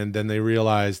 And then they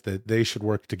realize that they should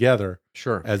work together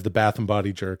as the Bath and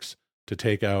Body Jerks to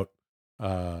take out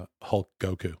Hulk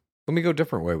Goku. Let me go a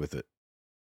different way with it.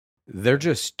 They're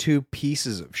just two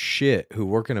pieces of shit who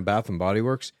work in a Bath and Body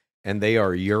Works, and they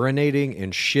are urinating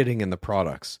and shitting in the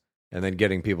products and then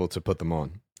getting people to put them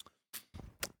on.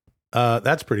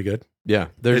 That's pretty good. Yeah,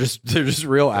 they're just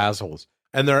real assholes.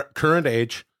 And they're current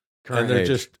age.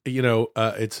 Just,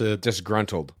 it's a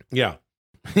disgruntled. Yeah.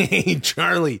 Hey,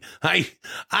 Charlie,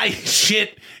 I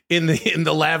shit in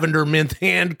the lavender mint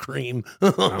hand cream.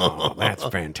 Oh, that's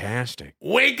fantastic.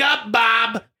 Wake up,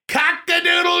 Bob.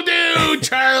 Cock-a-doodle-doo,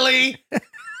 Charlie.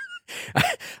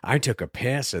 I took a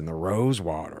piss in the rose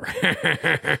water.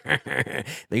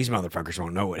 These motherfuckers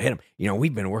won't know what hit them.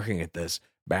 We've been working at this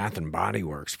Bath and Body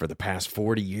Works for the past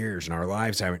 40 years, and our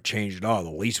lives haven't changed at all.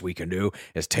 The least we can do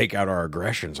is take out our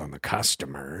aggressions on the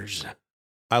customers.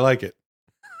 I like it.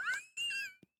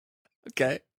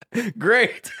 Okay,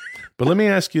 great. But let me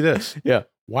ask you this. Yeah.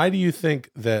 Why do you think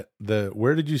that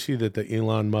where did you see that the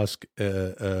Elon Musk,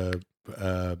 Mark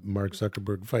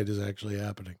Zuckerberg fight is actually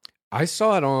happening? I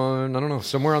saw it on, I don't know,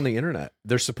 somewhere on the internet.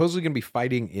 They're supposedly going to be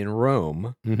fighting in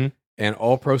Rome, and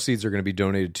all proceeds are going to be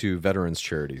donated to veterans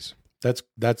charities. That's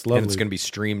lovely. And it's going to be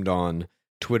streamed on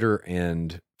Twitter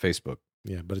and Facebook.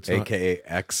 Yeah, but it's AKA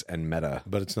X and Meta.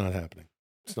 But it's not happening.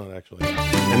 It's not actually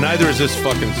happening. And neither is this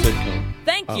fucking sitcom.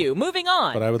 Thank you. Moving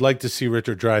on. But I would like to see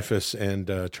Richard Dreyfuss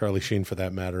and Charlie Sheen, for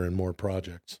that matter, in more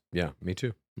projects. Yeah, me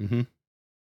too. Mm-hmm.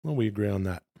 Well, we agree on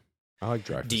that. I like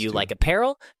Dreyfuss. Do you like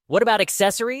apparel? What about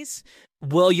accessories?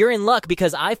 Well, you're in luck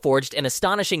because I forged an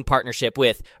astonishing partnership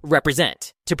with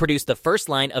Represent to produce the first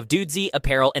line of Dudesy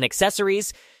apparel and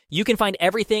accessories. You can find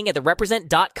everything at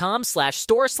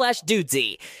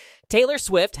therepresent.com/store/Dudesy. Taylor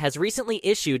Swift has recently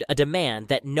issued a demand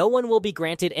that no one will be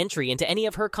granted entry into any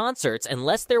of her concerts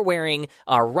unless they're wearing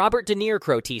a Robert De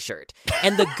Niro t-shirt.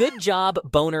 And the Good Job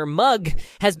Boner mug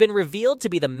has been revealed to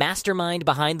be the mastermind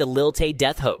behind the Lil Tay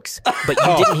death hoax. But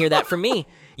you didn't hear that from me.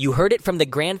 You heard it from the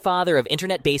grandfather of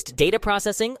internet-based data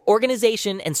processing,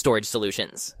 organization, and storage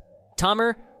solutions.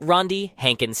 Tomer Rondi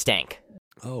Hankin-Stank.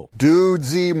 Oh.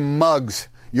 Dudesy mugs.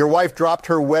 Your wife dropped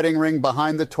her wedding ring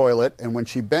behind the toilet, and when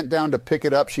she bent down to pick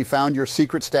it up, she found your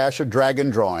secret stash of dragon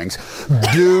drawings.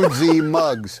 Dudesy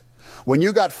mugs. When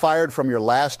you got fired from your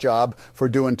last job for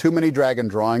doing too many dragon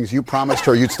drawings, you promised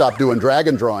her you'd stop doing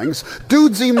dragon drawings.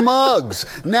 Dudesy mugs.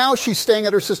 Now she's staying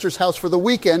at her sister's house for the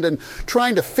weekend and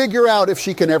trying to figure out if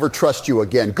she can ever trust you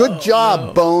again. Good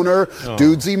job, boner.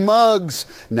 Dudesy mugs.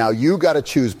 Now you got to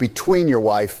choose between your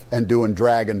wife and doing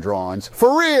dragon drawings.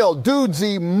 For real,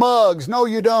 Dudesy mugs. No,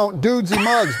 you don't. Dudesy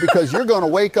mugs, because you're going to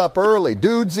wake up early.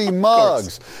 Dudesy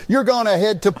mugs. You're going to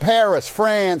head to Paris,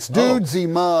 France. Dudesy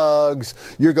mugs.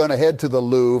 You're going to head to the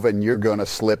Louvre, and you're going to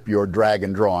slip your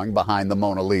dragon drawing behind the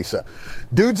Mona Lisa.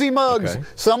 Dudesy mugs. Okay.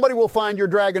 Somebody will find your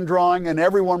dragon drawing, and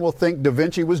everyone will think Da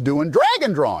Vinci was doing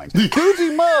dragon drawings.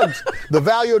 Dudesy mugs. The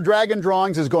value of dragon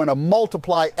drawings is going to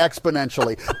multiply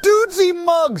exponentially. Dudesy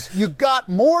mugs. You got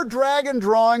more dragon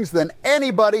drawings than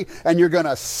anybody, and you're going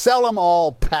to sell them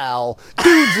all, pal.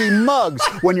 Dudesy mugs.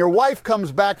 When your wife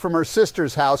comes back from her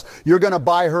sister's house, you're going to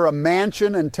buy her a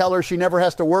mansion and tell her she never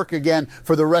has to work again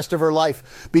for the rest of her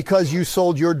life, because because you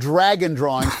sold your dragon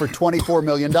drawings for $24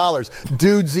 million.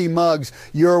 Dudesy Muggs,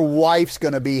 your wife's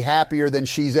going to be happier than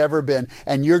she's ever been,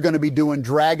 and you're going to be doing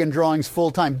dragon drawings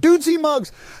full time. Dudesy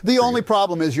Muggs. The only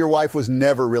problem is your wife was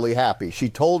never really happy. She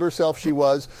told herself she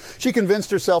was. She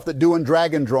convinced herself that doing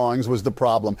dragon drawings was the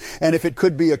problem. And if it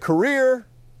could be a career,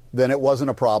 then it wasn't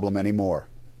a problem anymore.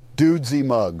 Dudesy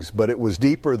Muggs, but it was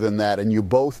deeper than that, and you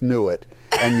both knew it,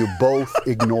 and you both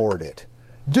ignored it.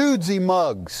 Dudesy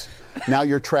Muggs. Now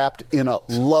you're trapped in a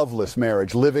loveless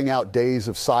marriage, living out days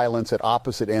of silence at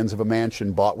opposite ends of a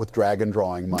mansion bought with dragon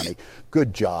drawing money.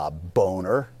 Good job,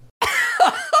 boner.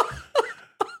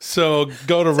 So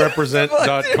go to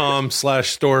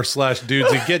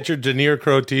represent.com/store/Dudesy. Get your Denier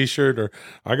Crow t-shirt, or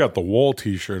I got the Wall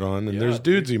t-shirt on, and there's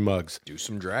Dudesy Mugs. Do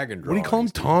some dragon drawings. What do you call him?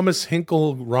 Thomas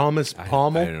Hinkle Ramos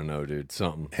Pommel? I don't know, dude.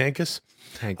 Something. Hankus?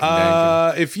 Hankin.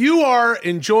 If you are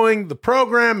enjoying the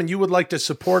program and you would like to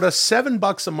support us,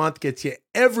 $7 a month gets you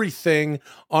everything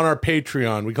on our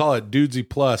Patreon. We call it Dudesy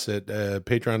Plus at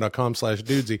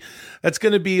patreon.com/Dudesy. That's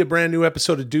going to be a brand new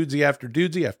episode of Dudesy after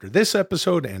this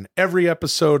episode and every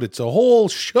episode. It's a whole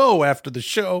show after the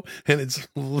show, and it's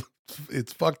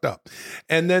fucked up.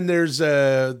 And then there's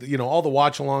all the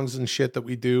watch-alongs and shit that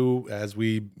we do. As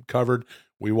we covered,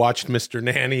 we watched Mr.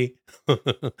 Nanny.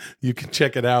 You can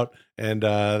check it out, and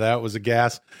that was a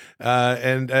gas,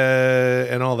 and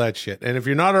all that shit. And if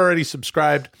you're not already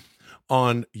subscribed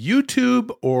on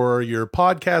YouTube or your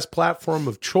podcast platform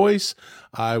of choice,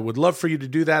 I would love for you to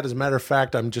do that. As a matter of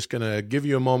fact, I'm just going to give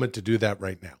you a moment to do that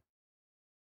right now.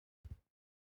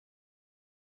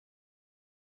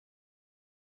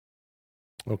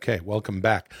 Okay, welcome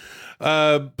back.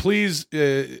 Please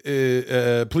share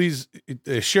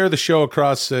the show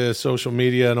across social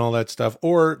media and all that stuff,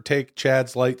 or take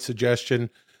Chad's light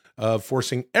suggestion of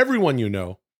forcing everyone you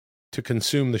know to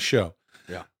consume the show.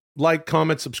 Yeah. Like,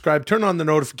 comment, subscribe, turn on the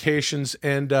notifications,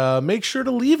 and make sure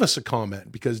to leave us a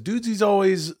comment, because Dudesy's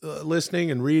always listening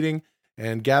and reading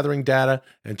and gathering data,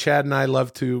 and Chad and I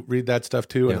love to read that stuff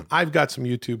too. Yeah. And I've got some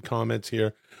YouTube comments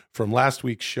here from last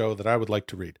week's show that I would like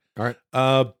to read. All right.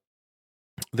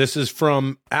 This is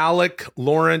from Alec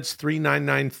Lawrence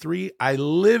 3993. I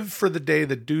live for the day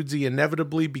that Dudesy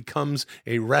inevitably becomes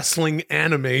a wrestling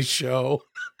anime show.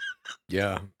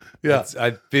 Yeah. Yeah.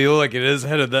 I feel like it is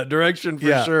headed that direction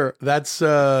for sure. That's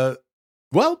I'm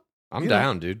you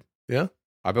down, dude. Yeah.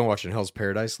 I've been watching Hell's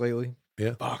Paradise lately.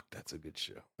 Yeah. Fuck, that's a good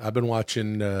show. I've been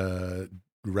watching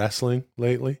wrestling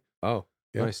lately. Oh,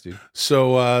 yeah. Nice, dude.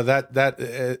 So that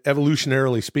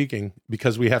evolutionarily speaking,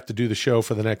 because we have to do the show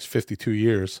for the next 52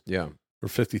 years, Yeah. or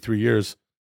 53 years,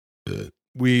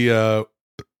 we have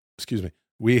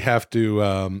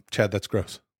to Chad, that's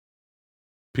gross.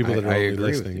 People that are only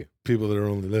listening, people that are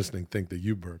only listening think that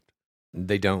you burped.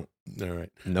 They don't. All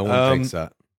right. No one thinks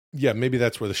that. Yeah, maybe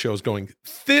that's where the show's going.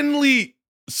 Thinly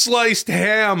Sliced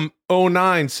Ham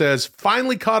 09 says,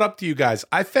 finally caught up to you guys.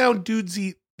 I found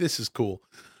Dudesy, this is cool,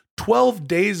 12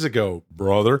 days ago,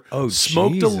 brother. Oh,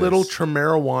 smoked Jesus. a little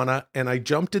marijuana, and I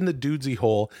jumped in the Dudesy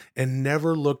hole and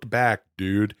never looked back,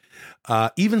 dude.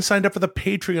 Even signed up for the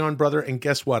Patreon, brother, and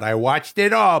guess what? I watched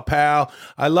it all, pal.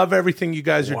 I love everything you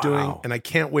guys are doing, and I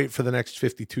can't wait for the next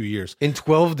 52 years. In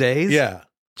 12 days? Yeah.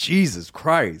 Jesus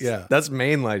Christ. Yeah. That's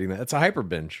mainlighting that. It's a hyper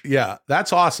binge. Yeah,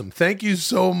 that's awesome. Thank you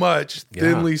so much,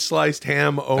 Thinly Sliced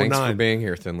Ham 09. Thanks for being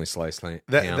here, Thinly Sliced Ham.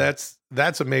 That's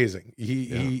amazing.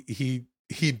 He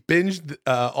binged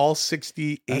all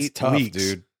 68 That's tough, weeks,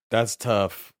 dude. That's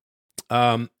tough.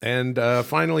 And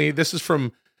finally, this is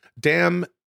from Dam's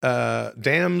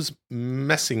Messinger,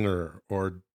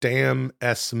 or Dam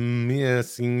S.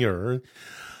 Messinger.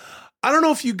 I don't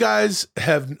know if you guys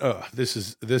have. This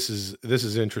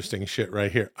is interesting shit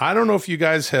right here. I don't know if you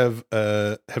guys have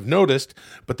noticed,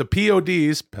 but the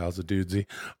PODs, pals of Dudesy,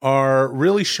 are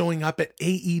really showing up at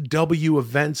AEW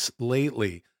events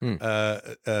lately.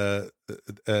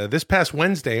 This past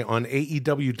Wednesday on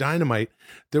AEW Dynamite,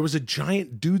 there was a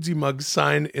giant Dudesy mug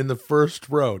sign in the first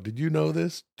row. Did you know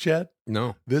this, Chet?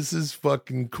 No. This is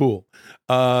fucking cool.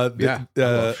 I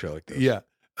love shit like this. Yeah.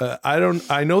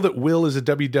 I know that Will is a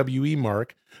WWE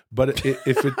mark, but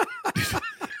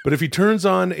but if he turns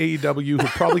on AEW, he'll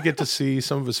probably get to see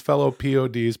some of his fellow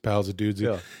PODs, pals of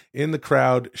Dudesy, in the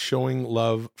crowd showing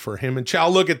love for him. And Chow,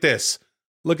 look at this.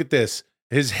 Look at this.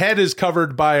 His head is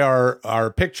covered by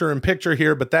our picture-in-picture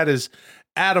here, but that is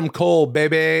Adam Cole,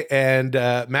 baby, and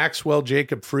Maxwell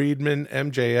Jacob Friedman,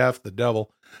 MJF, the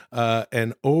devil,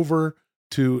 and over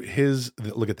to his,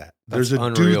 look at that. There's a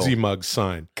Dudesy mug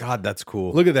sign. God, that's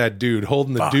cool. Look at that dude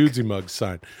holding the Dudesy mug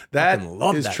sign. That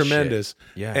is that tremendous.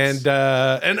 Yes. And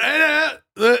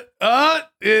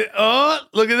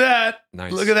Look at that.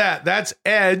 Nice. Look at that. That's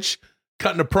Edge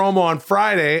cutting a promo on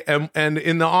Friday. And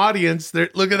in the audience, there,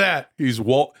 look at that. He's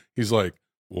like,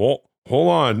 hold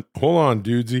on,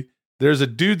 dudesy. There's a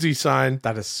dudesy sign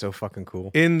That is so fucking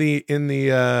cool. in the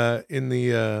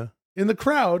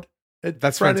crowd at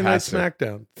That's Friday fantastic. Night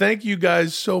SmackDown. Thank you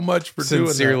guys so much for doing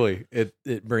that. Sincerely,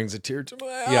 it brings a tear to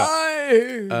my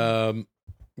eye.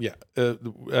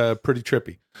 Pretty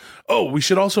trippy. Oh, we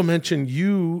should also mention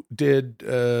you did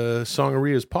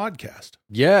Songaria's podcast.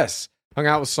 Yes. Hung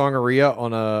out with Songaria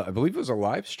on I believe it was a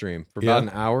live stream for about an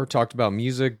hour. Talked about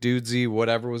music, dudesy,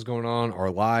 whatever was going on, our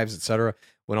lives, etc.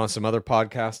 Went on some other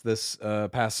podcasts this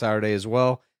past Saturday as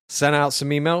well. Sent out some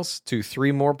emails to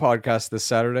 3 more podcasts this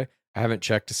Saturday. I haven't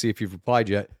checked to see if you've replied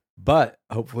yet, but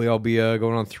hopefully I'll be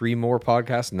going on 3 more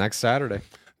podcasts next Saturday.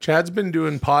 Chad's been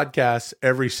doing podcasts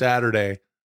every Saturday.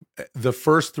 The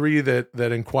first 3 that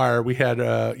inquire, we had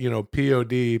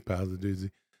POD, Pals of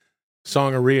Dudesy,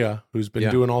 Songaria, who's been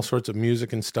doing all sorts of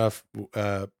music and stuff,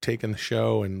 taking the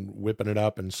show and whipping it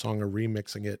up, and Songa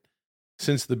remixing it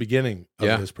since the beginning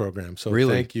of this program. So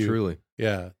really, thank you, truly,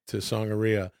 to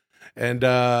Songaria, and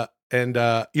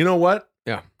you know what?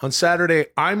 Yeah, on Saturday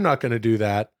I'm not going to do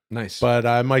that. Nice, but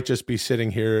I might just be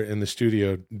sitting here in the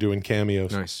studio doing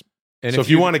cameos. Nice. And so if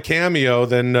you want a cameo,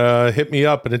 then hit me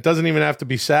up, and it doesn't even have to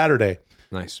be Saturday.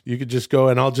 Nice. You could just go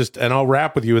and I'll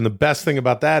rap with you. And the best thing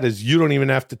about that is you don't even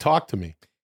have to talk to me.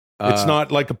 It's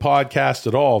not like a podcast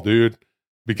at all, dude.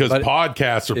 Because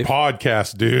podcasts are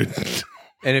podcasts, dude.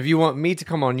 And if you want me to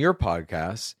come on your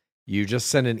podcast, you just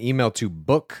send an email to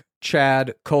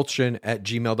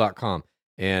bookchadkulchin@gmail.com.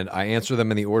 And I answer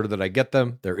them in the order that I get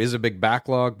them. There is a big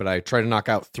backlog, but I try to knock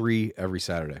out 3 every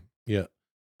Saturday. Yeah.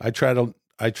 I do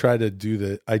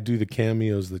the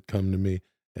cameos that come to me,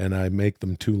 and I make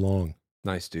them too long.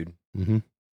 Nice, dude. Mm-hmm.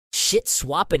 Shit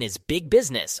swapping is big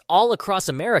business. All across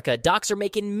America, docs are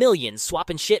making millions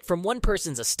swapping shit from one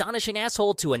person's astonishing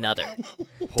asshole to another.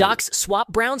 Docs swap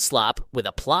brown slop with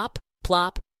a plop,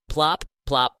 plop, plop,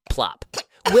 plop, plop.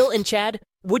 Will and Chad,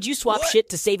 would you swap shit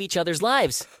to save each other's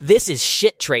lives? This is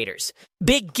Shit Traders.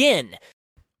 Begin.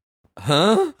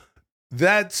 Huh?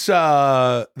 That's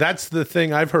the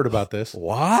thing. I've heard about this.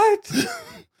 What?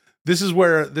 This is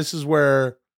where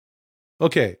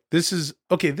Okay, this is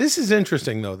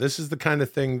interesting though. This is the kind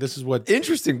of thing. This is what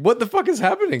interesting. What the fuck is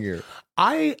happening here?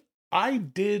 I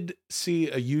did see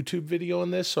a YouTube video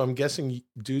on this, so I'm guessing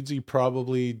Dudesy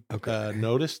probably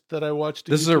noticed that I watched.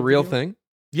 This is a real thing.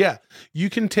 Yeah,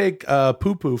 you can take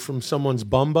poo poo from someone's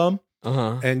bum,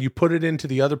 and you put it into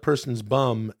the other person's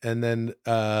bum, and then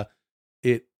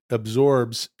it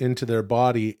absorbs into their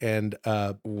body, and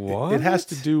what? It has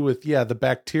to do with the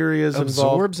bacteria absorbs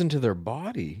involved. Into their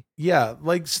body. Yeah,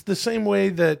 like the same way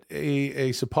that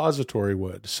a suppository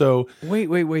would. So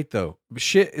wait though.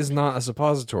 Shit is not a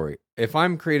suppository. If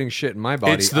I'm creating shit in my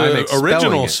body, it's the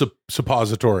original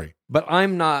suppository. But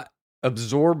I'm not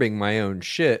absorbing my own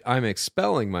shit. I'm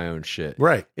expelling my own shit.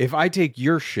 Right. If I take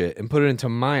your shit and put it into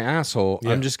my asshole,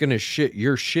 I'm just going to shit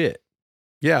your shit.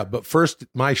 Yeah, but first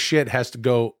my shit has to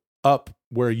go up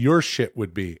where your shit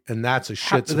would be, and that's a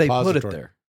shit suppository. How do they put it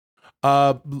there?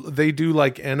 They do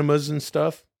like enemas and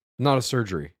stuff. Not a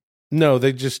surgery. No,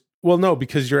 they just no,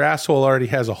 because your asshole already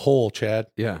has a hole, Chad.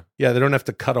 Yeah. Yeah, they don't have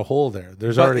to cut a hole there.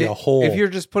 There's already a hole. If you're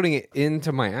just putting it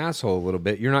into my asshole a little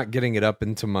bit, you're not getting it up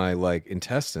into my like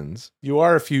intestines. You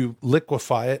are if you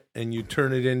liquefy it and you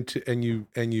turn it into and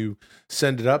you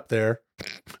send it up there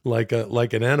like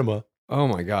an enema. Oh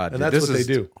my god. And that's what they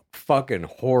do. Fucking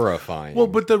horrifying. Well,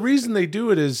 but the reason they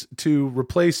do it is to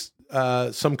replace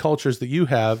some cultures that you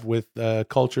have with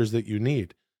cultures that you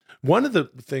need. One of the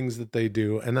things that they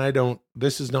do, and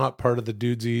this is not part of the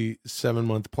Dudesy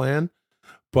 7-month plan,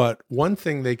 but one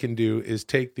thing they can do is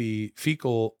take the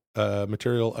fecal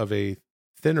material of a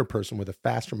thinner person with a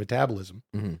faster metabolism,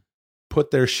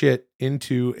 put their shit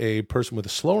into a person with a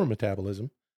slower metabolism,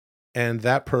 and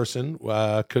that person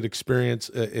could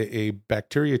experience a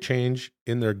bacteria change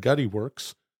in their gutty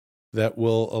works that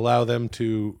will allow them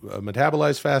to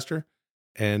metabolize faster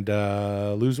and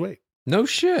lose weight. No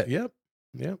shit. Yep.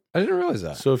 I didn't realize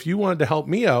that. So if you wanted to help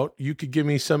me out, you could give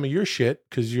me some of your shit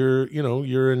because you're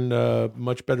in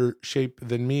much better shape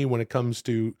than me when it comes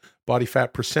to body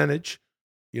fat percentage.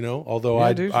 Although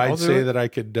I'd say that I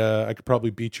could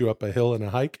probably beat you up a hill in a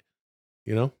hike.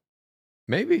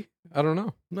 Maybe. I don't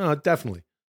know. No, definitely.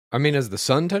 I mean, is the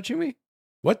sun touching me?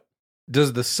 What?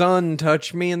 Does the sun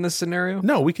touch me in this scenario?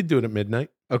 No, we could do it at midnight.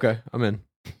 Okay, I'm in.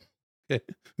 Okay.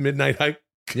 Midnight hike.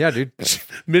 Yeah, dude.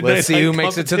 Midnight Let's see who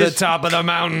makes it to the top of the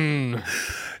mountain.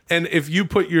 And if you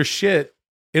put your shit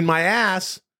in my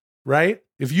ass, right?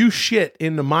 If you shit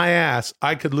into my ass,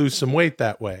 I could lose some weight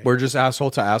that way. We're just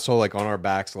asshole to asshole, like on our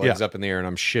backs, legs up in the air, and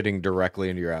I'm shitting directly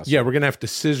into your asshole. Yeah, we're gonna have to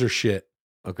scissor shit.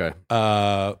 Okay.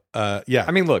 Yeah.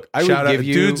 I mean, look, I Shout would out, give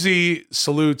you. Dudesy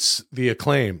salutes the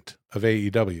Acclaimed of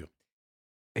AEW.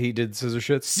 He did scissor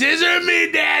shits. Scissor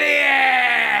me,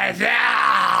 daddy!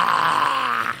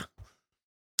 Ah!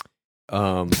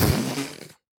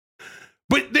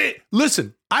 But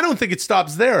listen, I don't think it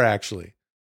stops there. Actually,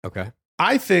 Okay.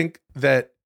 I think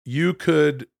that you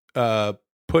could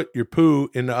put your poo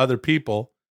into other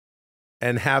people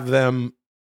and have them,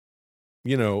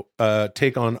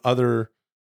 take on other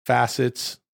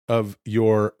facets of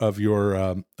your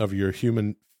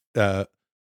human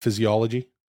physiology.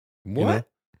 What? You know?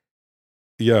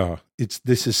 Yeah,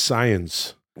 this is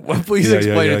science. Well, please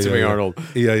explain it to me, Arnold.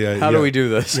 Yeah. How do we do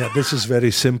this? Yeah, this is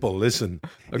very simple. Listen,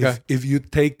 Okay. if you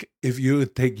take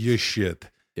your shit,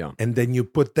 Yeah. and then you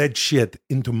put that shit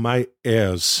into my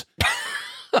ass,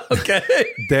 Okay.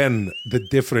 then the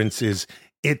difference is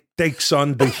it takes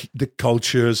on the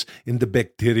cultures and the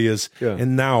bacterias, Yeah.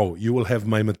 and now you will have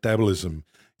my metabolism.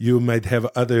 You might have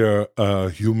other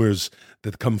humors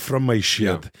that come from my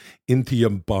shit into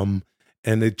your bum,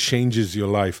 and it changes your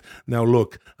life. Now,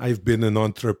 look, I've been an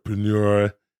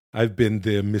entrepreneur. I've been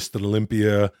the Mr.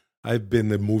 Olympia. I've been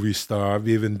the movie star. I've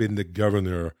even been the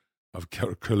governor of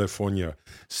California.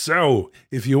 So,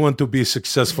 if you want to be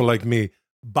successful like me,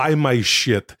 buy my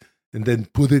shit and then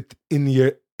put it in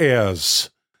your ass.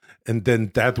 And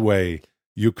then that way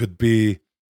you could be...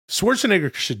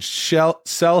 Schwarzenegger should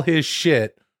sell his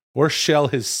shit or shell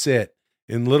his sit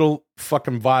in little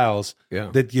fucking vials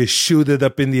that you shoot it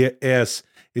up in your ass.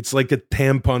 It's like a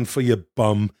tampon for your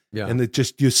bum. Yeah. And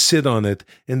you sit on it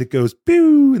and it goes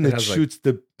pew and it has, shoots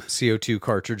the CO2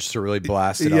 cartridge to really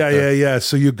blast it out there. Yeah.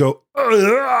 So you go,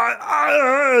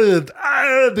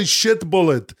 the shit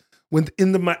bullet went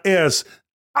into my ass.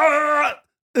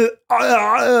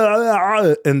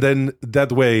 And then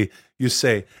that way you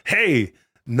say, hey,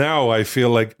 now I feel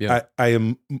like I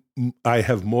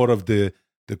have more of the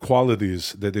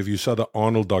qualities that if you saw the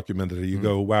Arnold documentary, you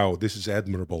go, wow, this is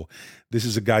admirable. This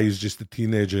is a guy who's just a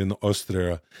teenager in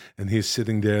Austria, and he's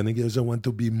sitting there and he goes, I want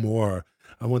to be more.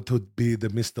 I want to be the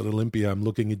Mr. Olympia. I'm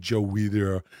looking at Joe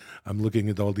Weider. I'm looking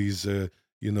at all these,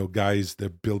 guys. They're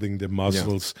building their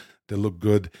muscles. They look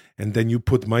good. And then you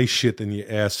put my shit in your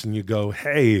ass and you go,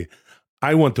 hey,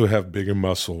 I want to have bigger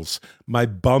muscles. My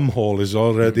bum hole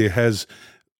has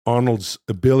Arnold's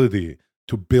ability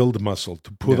to build muscle,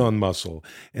 to put on muscle.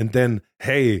 And then,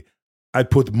 hey, I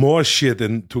put more shit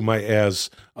into my ass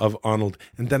of Arnold.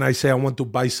 And then I say, I want to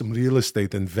buy some real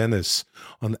estate in Venice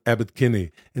on Abbot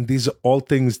Kinney. And these are all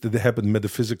things that happen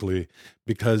metaphysically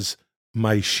because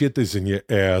my shit is in your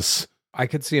ass. I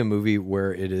could see a movie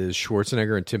where it is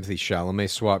Schwarzenegger and Timothy Chalamet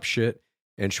swap shit,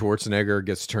 and Schwarzenegger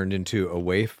gets turned into a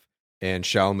waif, and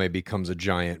Chalamet becomes a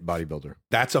giant bodybuilder.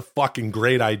 That's a fucking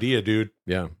great idea, dude.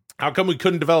 Yeah. How come we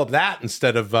couldn't develop that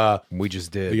instead of we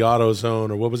just did the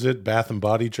AutoZone or what was it, Bath and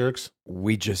Body Jerks?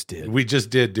 We just did. We just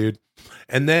did, dude.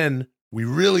 And then we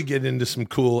really get into some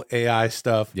cool AI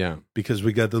stuff. Yeah. Because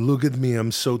we got to look at me.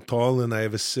 I'm so tall and I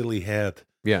have a silly hat.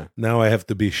 Yeah. Now I have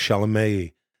to be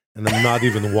Chalamet and I'm not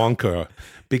even Wonka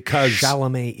because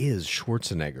Chalamet is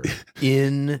Schwarzenegger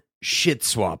in Shit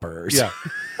Swappers. Yeah.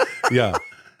 Yeah.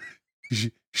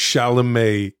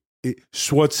 Chalamet,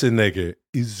 Schwarzenegger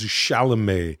is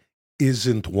Chalamet,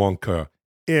 isn't Wonka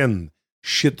in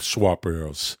Shit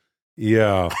Swappers.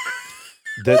 Yeah.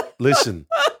 Listen,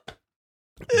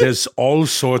 there's all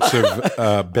sorts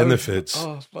of benefits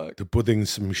to putting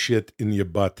some shit in your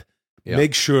butt. Yeah.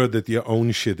 Make sure that your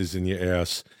own shit is in your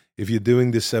ass. If you're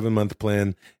doing the 7-month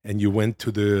plan and you went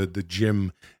to the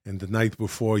gym and the night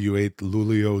before you ate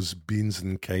Lulio's beans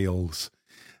and kales,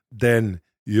 then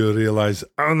you realize,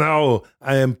 oh no,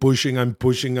 I'm pushing, I'm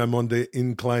on the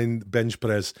incline bench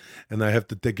press and I have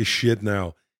to take a shit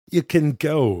now. You can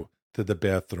go to the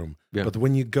bathroom. Yeah. But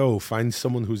when you go, find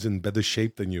someone who's in better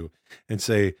shape than you and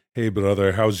say, hey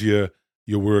brother, how's your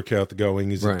workout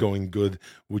going? Is it going good?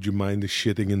 Would you mind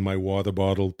shitting in my water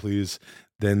bottle, please?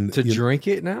 Then to drink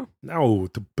it now? No,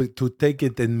 to take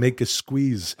it and make a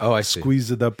squeeze. Oh, I see. Squeeze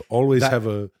it up. Always have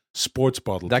a sports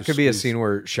bottle. That could be a scene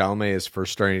where Chalamet is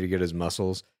first starting to get his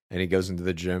muscles and he goes into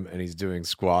the gym and he's doing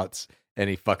squats and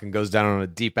he fucking goes down on a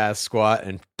deep ass squat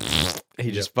and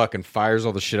he just fucking fires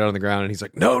all the shit out on the ground and he's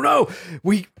like, no,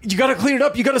 you got to clean it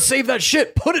up. You got to save that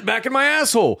shit. Put it back in my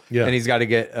asshole. Yeah. And he's got to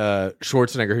get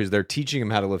Schwarzenegger, who's there teaching him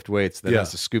how to lift weights, that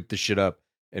has to scoop the shit up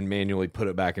and manually put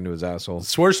it back into his asshole.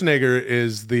 Schwarzenegger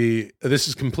is this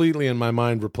is completely in my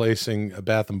mind replacing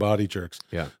Bath and Body Jerks.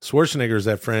 Yeah. Schwarzenegger is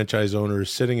that franchise owner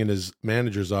sitting in his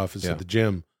manager's office Yeah. at the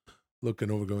gym, looking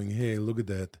over going, hey, look at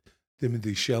that.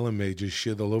 Timothy Chalamet just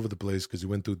shit all over the place because he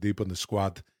went too deep on the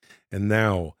squat. And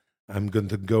now I'm going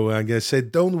to say,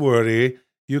 don't worry.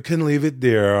 You can leave it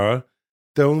there.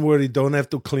 Don't worry. Don't have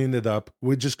to clean it up.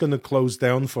 We're just going to close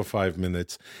down for 5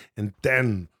 minutes. And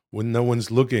then when no one's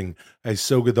looking, I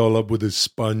soak it all up with a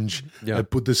sponge. Yeah. I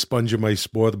put the sponge in my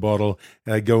sport bottle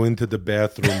and I go into the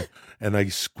bathroom and I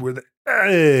squirt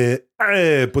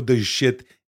put the shit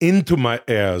into my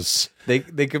ass. They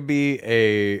could be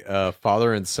a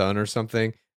father and son or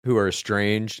something who are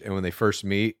estranged, and when they first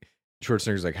meet,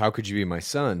 Schwarzenegger's like, "How could you be my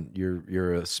son?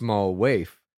 You're a small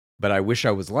waif, but I wish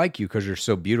I was like you because you're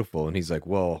so beautiful." And he's like,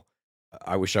 "Well,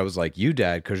 I wish I was like you,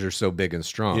 Dad, because you're so big and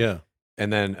strong." Yeah.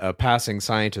 And then a passing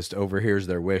scientist overhears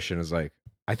their wish and is like,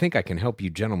 "I think I can help you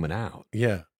gentlemen out."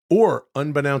 Yeah. Or,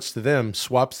 unbeknownst to them,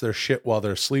 swaps their shit while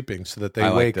they're sleeping so that they I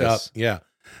like wake this. up. Yeah.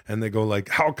 And they go like,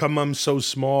 how come I'm so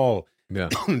small? Yeah.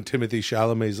 Timothy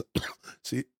Chalamet's,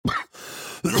 see?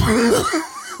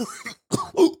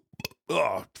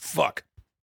 Oh, fuck.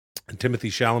 And Timothy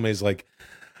Chalamet's like,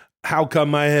 how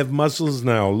come I have muscles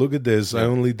now? Look at this. I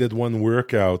only did one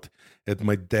workout at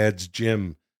my dad's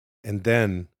gym. And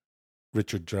then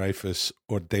Richard Dreyfuss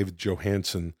or David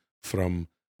Johansen from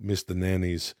Mr.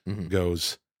 Nannies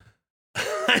goes,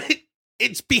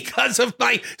 it's because of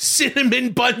my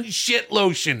cinnamon bun shit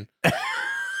lotion.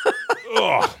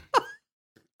 Oh.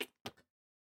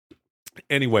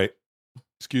 Anyway,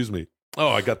 excuse me. Oh,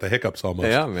 I got the hiccups almost.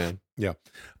 Yeah, man. Yeah.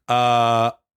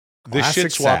 This Classic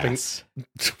shit swapping. sass.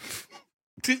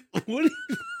 What are you-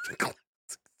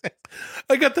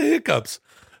 I got the hiccups.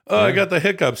 I got the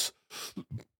hiccups.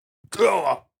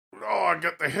 Oh, I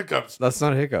got the hiccups. That's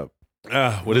not a hiccup.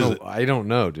 What is it? I don't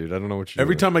know, dude. I don't know what you're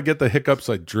Every doing. time I get the hiccups,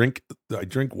 I drink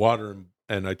water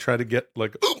and I try to get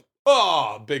like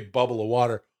a big bubble of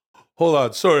water. Hold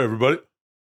on, sorry everybody.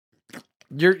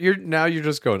 You're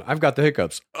just going, I've got the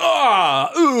hiccups. Yeah,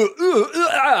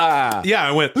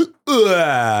 I went.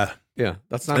 Yeah,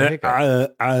 that's not a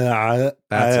hiccup.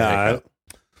 That's a hiccup.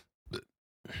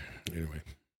 Anyway,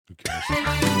 who cares?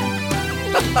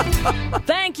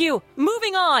 Thank you.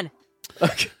 Moving on.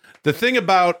 The thing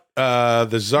about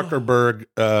the Zuckerberg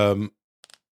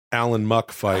Alan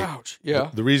Muck fight, Ouch. Yeah.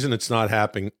 the reason it's not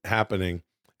happening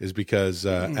is because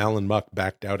Alan Muck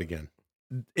backed out again.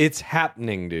 It's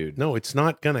happening, dude. No, it's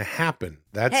not going to happen.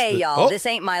 That's Hey, the- y'all, Oh, this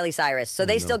ain't Miley Cyrus, so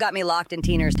they still got me locked in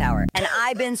Teener's Tower. And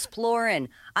I've been exploring.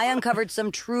 I uncovered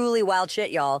some truly wild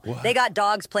shit, y'all. They got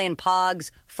dogs playing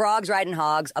pogs, frogs riding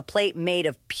hogs, a plate made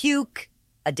of puke,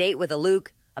 a date with a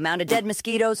Luke, a mound of dead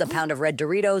mosquitoes, a pound of red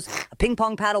Doritos, a ping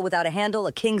pong paddle without a handle,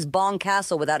 a king's bong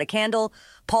castle without a candle,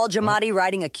 Paul Giamatti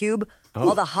riding a cube,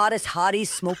 all the hottest hotties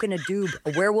smoking a doob,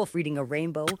 a werewolf reading a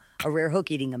rainbow, a rare hook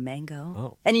eating a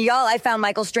mango. And y'all, I found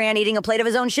Michael Strand eating a plate of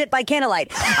his own shit by candlelight.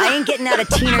 I ain't getting out of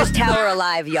Teener's Tower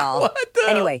alive, y'all.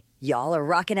 Anyway, y'all are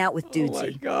rocking out with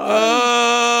Dudesy.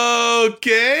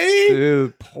 Okay.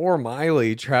 Dude, poor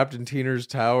Miley trapped in Teener's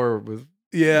Tower with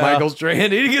Yeah. Michael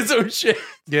Strand eating his own shit.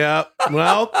 Yeah.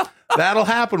 Well, that'll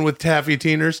happen with Taffy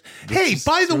Teeners. Hey, is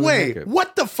by the really way, naked.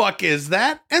 what the fuck is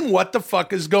that? And what the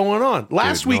fuck is going on?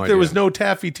 Last Dude, week no there was idea. no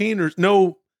Taffy Teeners,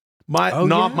 not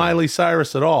yeah. Miley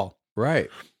Cyrus at all. Right.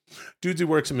 Dudesy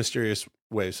works in mysterious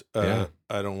ways. Yeah.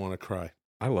 I don't want to cry.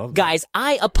 I love that. Guys,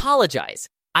 I apologize.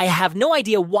 I have no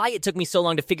idea why it took me so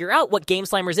long to figure out what Game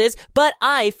Slimers is, but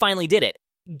I finally did it.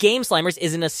 Game Slimers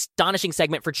is an astonishing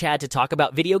segment for Chad to talk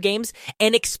about video games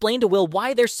and explain to Will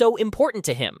why they're so important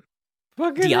to him.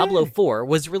 Fucking Diablo A. 4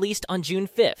 was released on June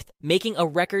 5th, making a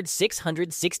record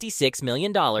 $666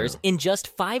 million in just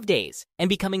 5 days and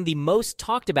becoming the most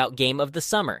talked about game of the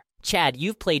summer. Chad,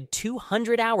 you've played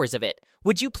 200 hours of it.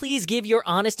 Would you please give your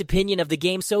honest opinion of the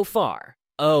game so far?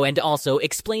 Oh, and also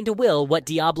explain to Will what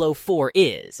Diablo 4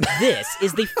 is. This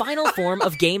is the final form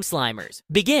of Game Slimers.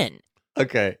 Begin.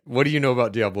 Okay, what do you know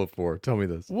about Diablo 4? Tell me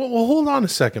this. Well, hold on a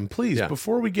second, please, Yeah.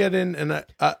 before we get in. And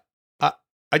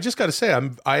I just got to say,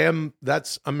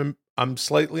 I'm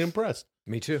slightly impressed.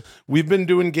 Me too. We've been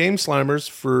doing Game Slimers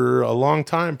for a long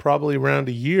time, probably around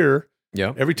a year.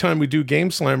 Yeah. Every time we do Game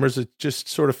Slimers, it just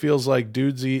sort of feels like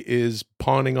Dudesy is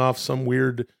pawning off some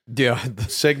weird Yeah.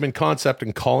 segment concept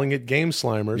and calling it Game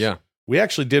Slimers. Yeah. We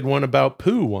actually did one about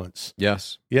Pooh once.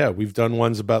 Yes. Yeah, we've done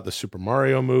ones about the Super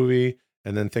Mario movie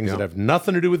and then things Yeah. that have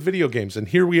nothing to do with video games. And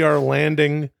here we are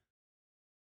landing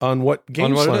on what Game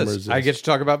On what it Slimers is. is. I get to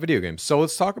talk about video games. So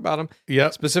let's talk about them.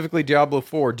 Yep. Specifically Diablo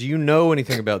 4. Do you know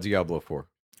anything about Diablo 4?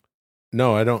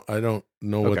 No, I don't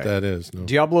know what Okay. that is. No.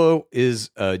 Diablo is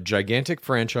a gigantic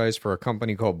franchise for a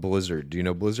company called Blizzard. Do you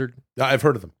know Blizzard? I've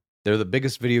heard of them. They're the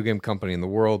biggest video game company in the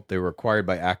world. They were acquired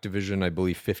by Activision, I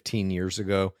believe, 15 years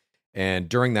ago. And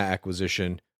during that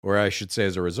acquisition, or I should say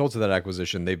as a result of that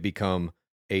acquisition, they've become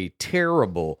a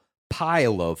terrible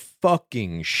pile of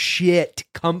fucking shit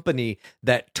company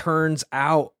that turns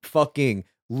out fucking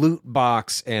loot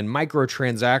box and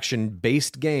microtransaction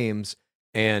based games,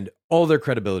 and all their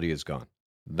credibility is gone.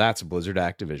 That's Blizzard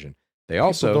Activision. They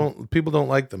also people don't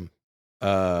like them.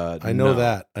 I know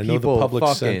that. I know people the public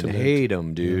fucking sentiment. hate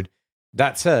them, dude.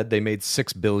 That said, they made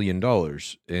 $6 billion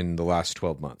in the last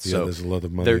 12 months. Yeah, So there's a lot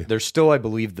of money. they're still, I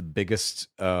believe, the biggest,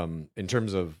 in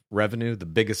terms of revenue, the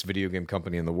biggest video game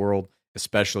company in the world,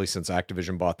 especially since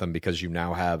Activision bought them, because you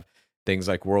now have things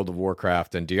like World of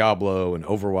Warcraft and Diablo and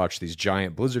Overwatch, these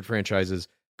giant Blizzard franchises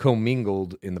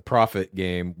commingled in the profit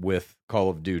game with Call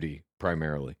of Duty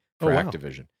primarily for Oh, wow.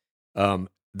 Activision.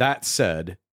 That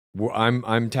said,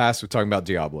 I'm tasked with talking about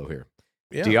Diablo here.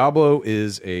 Yeah. Diablo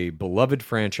is a beloved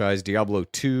franchise. Diablo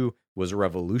 2 was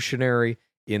revolutionary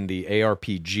in the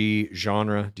ARPG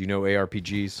genre. Do you know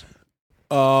ARPGs?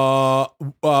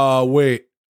 Wait.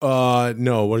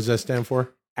 No. What does that stand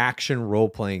for? Action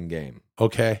role-playing game.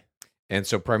 Okay. And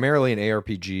so primarily an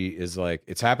ARPG is like,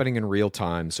 it's happening in real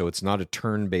time, so it's not a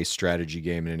turn-based strategy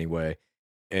game in any way.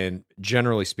 And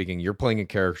generally speaking, you're playing a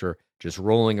character, just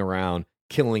rolling around,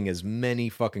 killing as many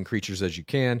fucking creatures as you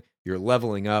can. You're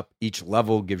leveling up. Each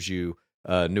level gives you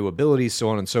new abilities, so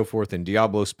on and so forth. In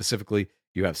Diablo specifically,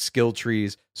 you have skill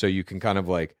trees, so you can kind of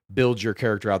like build your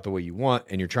character out the way you want,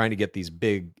 and you're trying to get these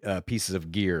big pieces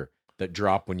of gear that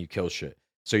drop when you kill shit.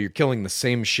 So you're killing the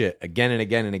same shit again and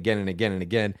again and again and again and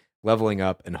again, leveling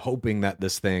up and hoping that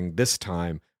this thing, this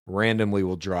time, randomly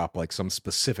will drop like some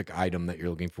specific item that you're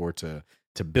looking for to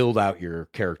build out your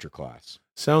character class.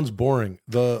 Sounds boring.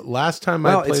 The last time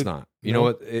Well, I played, it's not. You know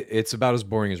what? It's about as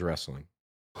boring as wrestling.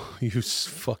 You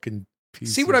fucking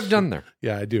piece See of what I've shit. done there.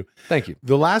 Yeah, I do. Thank you.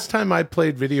 The last time I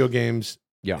played video games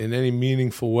Yeah. in any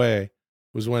meaningful way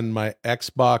was when my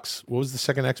Xbox. What was the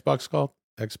second Xbox called?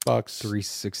 Xbox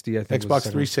 360, I think. Xbox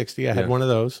 360. I had Yeah. one of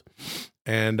those,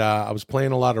 and I was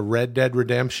playing a lot of Red Dead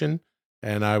Redemption,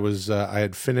 and I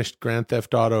had finished Grand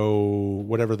Theft Auto,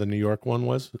 whatever the New York one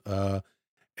was,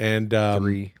 and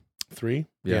 3.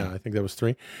 Yeah. I think that was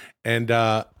 3. And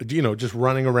just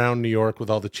running around New York with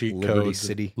all the cheat Liberty codes.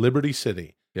 City. Liberty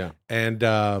City. Yeah. And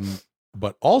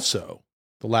but also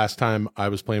the last time I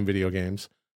was playing video games,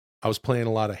 I was playing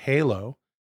a lot of Halo,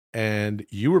 and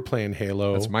you were playing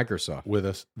Halo That's Microsoft. with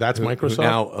us. That's Who Microsoft.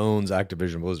 now owns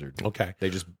Activision Blizzard. Okay.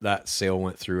 That sale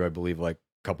went through, I believe, like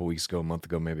a couple weeks ago, a month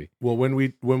ago, maybe. Well, when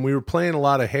we were playing a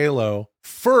lot of Halo,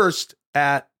 first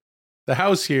at the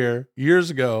house here years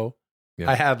ago,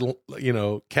 Yeah. I had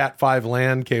Cat 5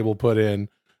 LAN cable put in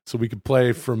so we could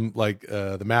play from like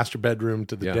the master bedroom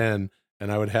to the Yeah. den,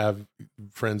 and I would have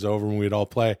friends over and we'd all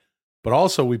play. But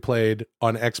also we played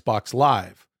on Xbox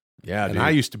Live, Yeah, and dude. I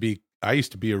used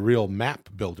to be a real map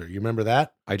builder. You remember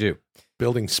that? I do.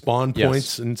 Building spawn Yes.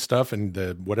 points and stuff, and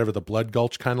whatever the Blood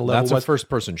Gulch kind of level That's a was.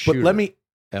 first-person shooter. But let me.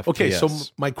 FPS. Okay, so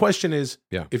my question is,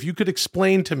 Yeah. if you could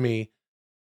explain to me,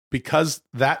 because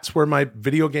that's where my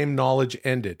video game knowledge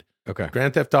ended. Okay.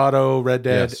 Grand Theft Auto, Red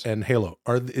Dead, Yes. and Halo.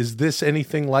 Is this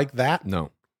anything like that?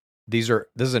 No. This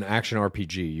is an action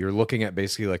RPG. You're looking at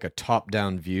basically like a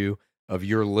top-down view of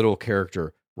your little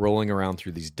character rolling around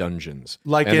through these dungeons.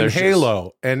 Like And in there's just-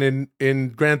 Halo and in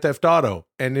Grand Theft Auto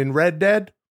and in Red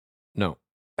Dead? No.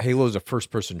 Halo is a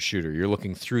first-person shooter. You're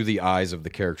looking through the eyes of the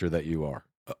character that you are.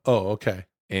 Oh, okay.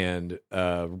 And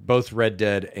both Red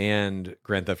Dead and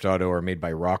Grand Theft Auto are made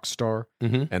by Rockstar,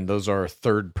 Mhm. and those are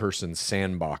third-person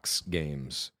sandbox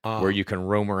games Ah. where you can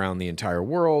roam around the entire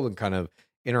world and kind of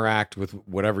interact with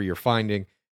whatever you're finding.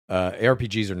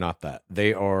 ARPGs are not that.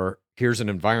 They are, here's an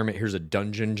environment, here's a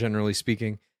dungeon, generally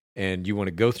speaking, and you want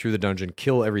to go through the dungeon,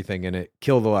 kill everything in it,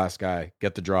 kill the last guy,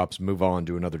 get the drops, move on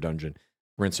to another dungeon,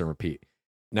 rinse and repeat.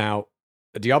 Now,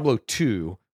 Diablo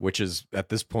 2, which is at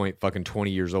this point fucking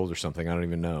 20 years old or something, I don't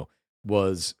even know,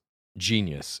 was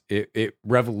genius. It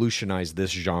revolutionized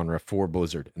this genre for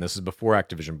Blizzard, and this is before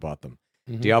Activision bought them.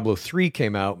 Mhm. Diablo 3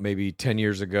 came out maybe 10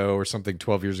 years ago or something,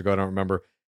 12 years ago, I don't remember.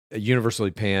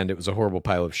 Universally panned. It was a horrible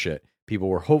pile of shit. People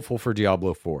were hopeful for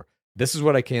Diablo 4. This is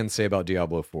what I can say about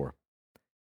Diablo 4.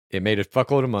 It made a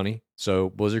fuckload of money, so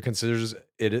Blizzard considers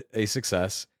it a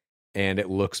success, and it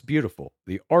looks beautiful.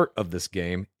 The art of this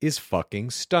game is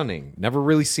fucking stunning. Never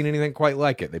really seen anything quite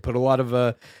like it. They put a lot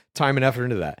of time and effort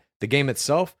into that. The game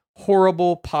itself,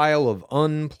 horrible pile of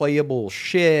unplayable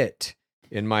shit,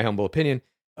 in my humble opinion.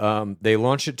 They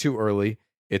launched it too early.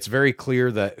 It's very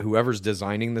clear that whoever's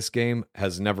designing this game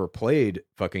has never played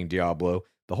fucking Diablo.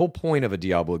 The whole point of a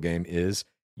Diablo game is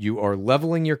you are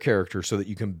leveling your character so that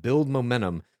you can build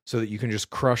momentum so that you can just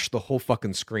crush the whole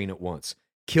fucking screen at once.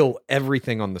 Kill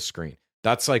everything on the screen.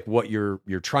 That's like what you're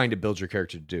trying to build your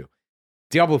character to do.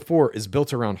 Diablo 4 is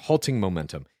built around halting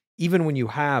momentum. Even when you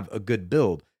have a good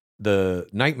build, the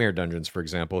Nightmare Dungeons, for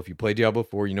example, if you play Diablo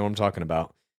 4, you know what I'm talking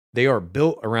about. They are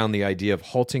built around the idea of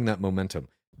halting that momentum,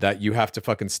 that you have to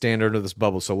fucking stand under this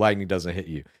bubble so lightning doesn't hit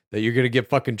you, that you're going to get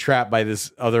fucking trapped by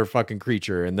this other fucking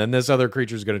creature, and then this other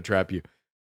creature is going to trap you.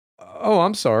 Oh,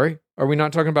 I'm sorry. Are we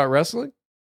not talking about wrestling?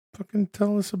 Fucking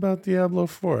tell us about Diablo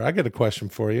 4. I got a question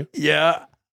for you. Yeah.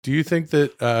 Do you think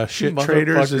that Shit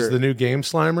Traders is the new Game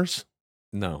Slimers?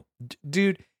 No.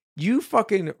 Dude, you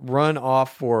fucking run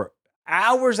off for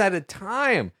hours at a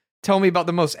time. Tell me about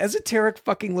the most esoteric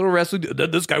fucking little wrestling.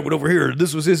 This guy went over here.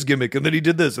 This was his gimmick. And then he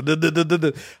did this.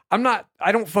 And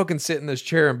I don't fucking sit in this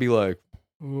chair and be like,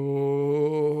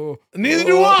 oh. Neither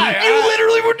do I. You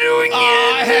literally were doing it.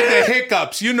 I had the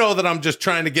hiccups. You know that I'm just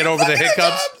trying to get over the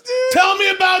hiccups. Tell me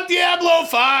about Diablo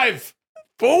 5.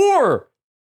 4.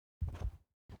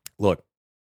 Look,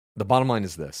 the bottom line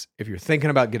is this. If you're thinking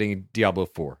about getting Diablo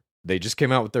 4, they just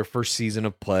came out with their first season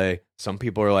of play. Some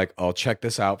people are like, I'll check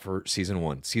this out for season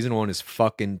 1. Season 1 is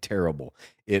fucking terrible.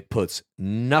 It puts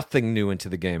nothing new into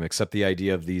the game except the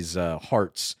idea of these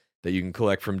hearts that you can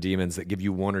collect from demons that give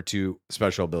you 1 or 2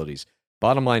 special abilities.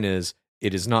 Bottom line is,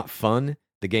 it is not fun.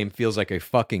 The game feels like a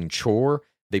fucking chore.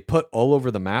 They put all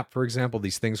over the map, for example,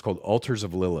 these things called Altars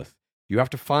of Lilith. You have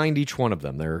to find each one of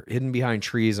them. They're hidden behind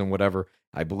trees and whatever.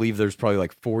 I believe there's probably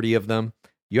like 40 of them.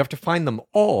 You have to find them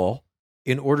all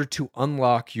in order to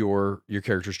unlock your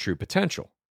character's true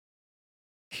potential.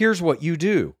 Here's what you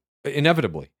do,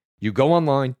 inevitably. You go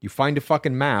online, you find a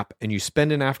fucking map, and you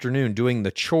spend an afternoon doing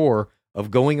the chore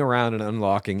of going around and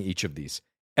unlocking each of these.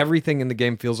 Everything in the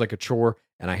game feels like a chore,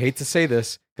 and I hate to say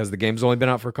this, because the game's only been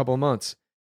out for a couple of months.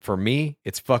 For me,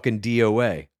 it's fucking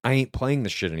DOA. I ain't playing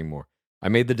this shit anymore. I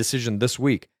made the decision this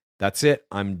week. That's it.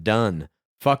 I'm done.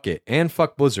 Fuck it. And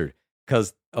fuck Blizzard.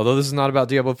 Because although this is not about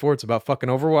Diablo 4, it's about fucking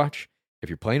Overwatch. If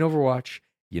you're playing Overwatch,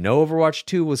 you know Overwatch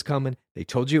 2 was coming. They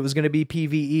told you it was going to be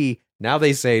PvE. Now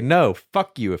they say, no,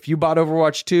 fuck you. If you bought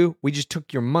Overwatch 2, we just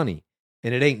took your money.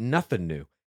 And it ain't nothing new.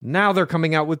 Now they're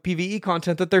coming out with PvE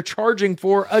content that they're charging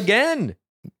for again.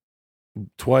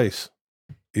 Twice.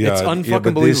 Yeah, it's unfucking but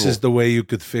believable. This is the way you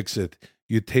could fix it.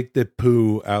 You take the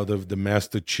poo out of the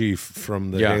Master Chief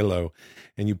from the Halo,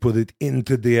 and you put it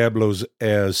into Diablo's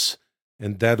ass,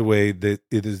 and that way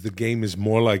the game is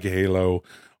more like Halo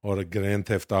or a Grand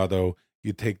Theft Auto.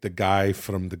 You take the guy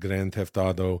from the Grand Theft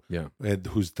Auto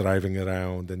who's driving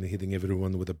around and hitting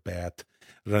everyone with a bat,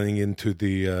 running into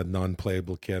the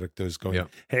non-playable characters going,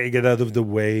 hey, get out of the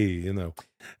way, you know.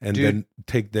 And then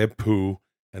take their poo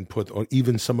and put, or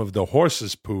even some of the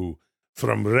horse's poo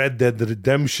from Red Dead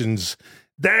Redemption's,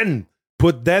 then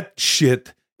put that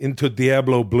shit into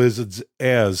Diablo Blizzard's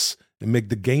ass and make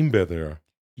the game better.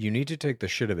 You need to take the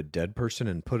shit of a dead person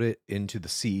and put it into the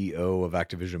CEO of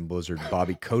Activision Blizzard,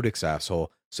 Bobby Kotick's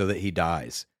asshole, so that he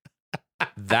dies.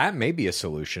 That may be a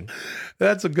solution.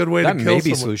 That's a good way to kill someone. That may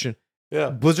be a solution. Yeah.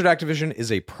 Blizzard Activision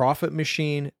is a profit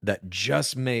machine that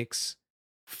just makes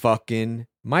fucking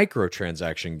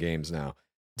microtransaction games now.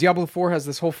 Diablo 4 has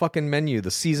this whole fucking menu, the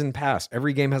season pass.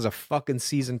 Every game has a fucking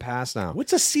season pass now.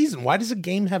 What's a season? Why does a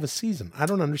game have a season? I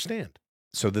don't understand.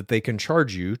 So that they can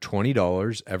charge you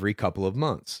 $20 every couple of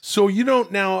months. So you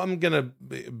don't, now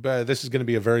this is going to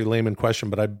be a very layman question,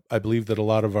 but I believe that a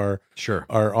lot of our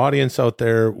audience out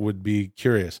there would be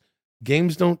curious.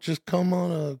 Games don't just come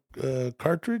on a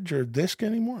cartridge or disc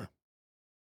anymore.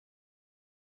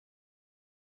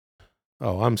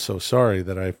 Oh, I'm so sorry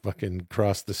that I fucking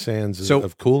crossed the sands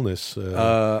of coolness. In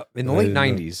the late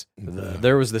 90s,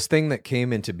 there was this thing that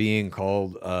came into being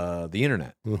called the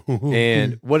internet.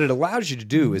 And what it allows you to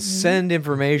do is send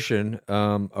information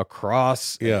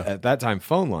across, at that time,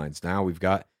 phone lines. Now we've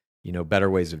got,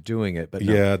 better ways of doing it. But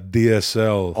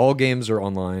DSL. All games are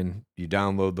online. You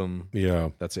download them. Yeah.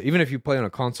 That's it. Even if you play on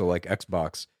a console like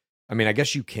Xbox, I mean, I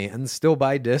guess you can still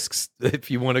buy discs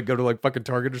if you want to go to like fucking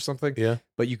Target or something. Yeah.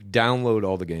 But you can download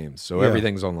all the games. So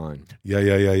everything's online.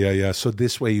 Yeah. So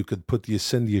this way you could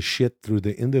send your shit through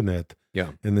the internet.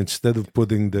 Yeah. And instead of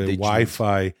putting the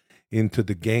Wi-Fi into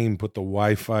the game, put the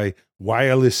Wi-Fi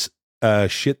wireless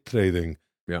shit trading.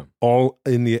 Yeah. All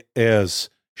in the airs.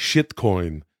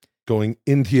 Shitcoin going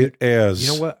into your airs.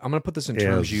 You know what? I'm going to put this in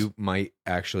terms you might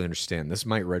actually understand. This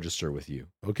might register with you.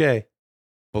 Okay.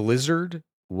 Blizzard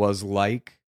was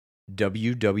like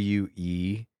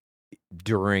WWE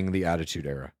during the Attitude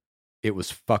Era. It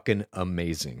was fucking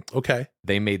amazing. Okay.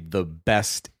 They made the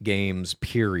best games,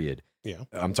 period. Yeah.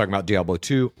 I'm talking about Diablo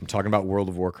 2. I'm talking about World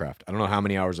of Warcraft. I don't know how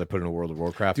many hours I put into World of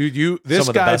Warcraft. Dude, this Some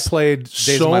of the guy best played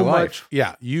days so of my much. life.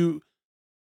 Yeah, you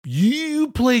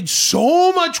played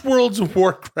so much Worlds of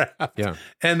Warcraft. Yeah.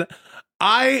 And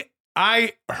I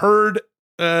heard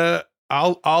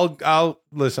I'll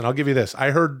listen, I'll give you this.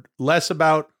 I heard less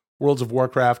about Worlds of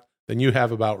Warcraft than you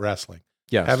have about wrestling.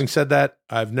 Yes. Having said that,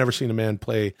 I've never seen a man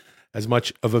play as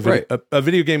much of a Right.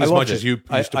 video game I as loved much it. as you used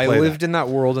I to play. lived in that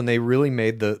world, and they really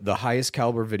made the highest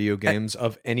caliber video games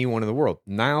of anyone in the world.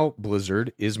 Now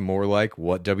Blizzard is more like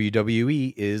what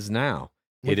WWE is now.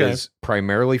 It Okay. is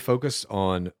primarily focused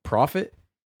on profit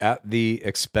at the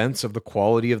expense of the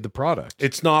quality of the product.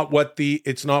 It's not what the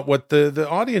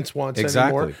audience wants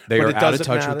Exactly. anymore. They but are it out of doesn't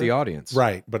touch matter. with the audience.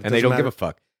 Right, but it And they doesn't don't give a matter.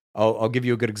 fuck. I'll give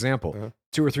you a good example. Uh-huh.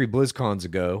 2 or 3 BlizzCons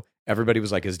ago, everybody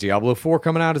was like, is Diablo 4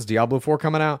 coming out? Is Diablo 4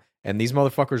 coming out? And these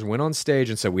motherfuckers went on stage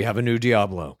and said, we have a new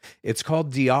Diablo. It's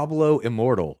called Diablo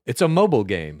Immortal. It's a mobile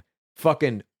game.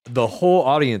 Fucking the whole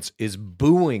audience is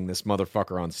booing this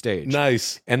motherfucker on stage.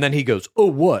 Nice. And then he goes, oh,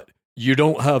 what? You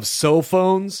don't have cell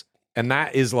phones? And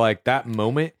that is like, that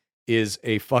moment is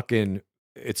a fucking,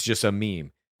 it's just a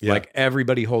meme. Yeah. Like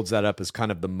everybody holds that up as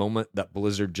kind of the moment that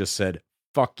Blizzard just said,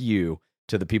 fuck you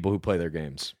to the people who play their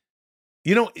games.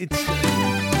 You know, it's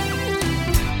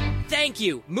Thank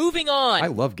you. Moving on. I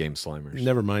love Game Slimers.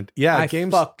 never mind. Yeah, I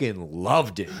games. fucking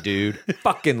loved it, dude.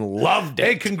 Fucking loved it.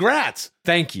 Hey, congrats!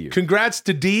 Thank you. Congrats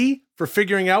to D for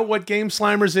figuring out what Game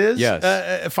Slimers is.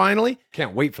 Yes. Finally.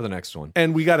 Can't wait for the next one.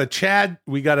 And we got a Chad.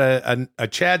 We got a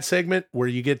Chad segment where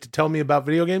you get to tell me about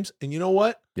video games. And you know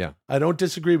what? Yeah. I don't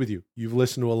disagree with you. You've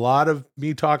listened to a lot of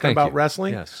me talking Thank about you.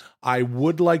 wrestling. Yes. I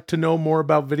would like to know more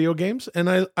about video games, and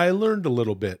I learned a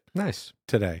little bit Nice.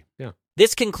 today.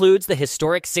 This concludes the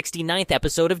historic 69th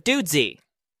episode of Dudesy.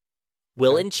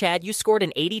 Will and Chad, you scored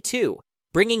an 82,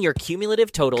 bringing your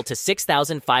cumulative total to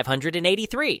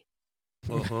 6,583.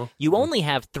 Uh-huh. You only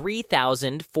have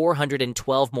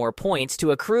 3,412 more points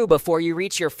to accrue before you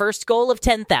reach your first goal of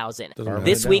 10,000. Doesn't matter.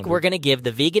 This Down, week, dude. we're going to give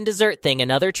the vegan dessert thing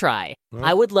another try. Well.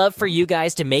 I would love for you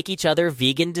guys to make each other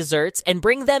vegan desserts and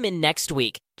bring them in next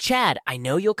week. Chad, I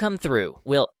know you'll come through.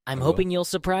 Will, I'm I will. hoping you'll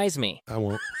surprise me. I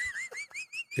won't.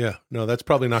 Yeah, no, that's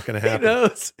probably not going to happen.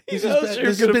 knows. This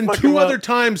has been 2 other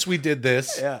times we did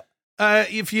this. Yeah.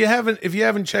 If you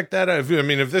haven't checked that out,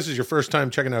 if this is your first time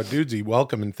checking out Dudesy,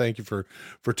 welcome and thank you for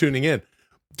tuning in.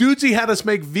 Dudesy had us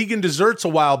make vegan desserts a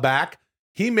while back.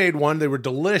 He made one; they were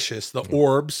delicious. The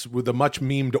orbs with the much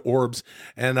memed orbs,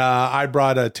 and I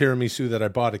brought a tiramisu that I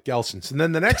bought at Gelson's. And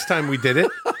then the next time we did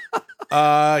it,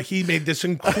 he made this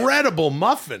incredible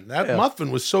muffin. That muffin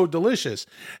was so delicious,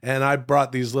 and I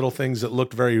brought these little things that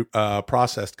looked very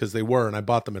processed because they were, and I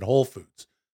bought them at Whole Foods.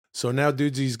 So now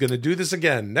Dudesy's going to do this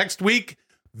again. Next week,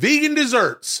 vegan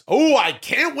desserts. Oh, I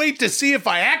can't wait to see if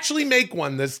I actually make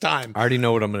one this time. I already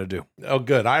know what I'm going to do. Oh,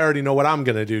 good. I already know what I'm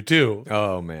going to do, too.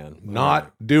 Oh, man.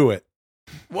 Not do it.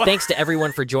 Thanks to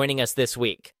everyone for joining us this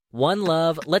week. One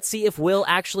love. Let's see if Will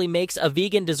actually makes a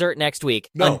vegan dessert next week.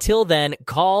 No. Until then,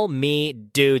 call me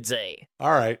Dudesy.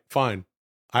 All right, fine.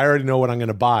 I already know what I'm going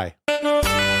to buy.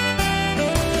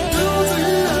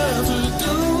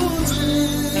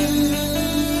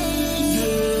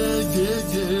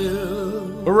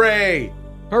 Hooray!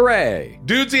 Hooray.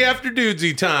 Dudesy after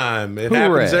Dudesy time. It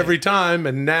Hooray. happens every time,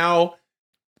 and now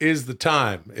is the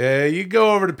time. You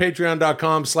go over to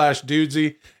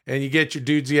patreon.com/Dudesy, and you get your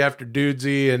Dudesy after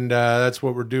Dudesy, and that's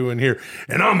what we're doing here.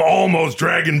 And I'm almost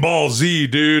Dragon Ball Z,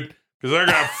 dude, because I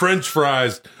got French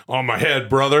fries on my head,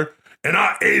 brother, and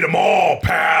I ate them all,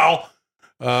 pal.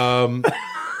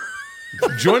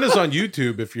 Join us on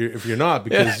YouTube if you're not,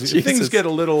 because Yeah, things Jesus. get a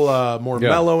little more Yeah.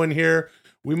 mellow in here.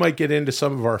 We might get into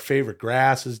some of our favorite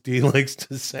grasses, D likes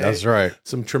to say. That's right.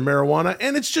 Some marijuana,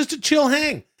 and it's just a chill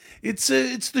hang. It's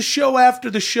the show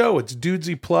after the show. It's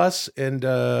Dudesy Plus, and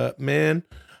man,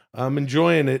 I'm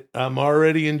enjoying it. I'm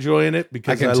already enjoying it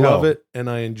because I I can love tell. it and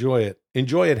I enjoy it.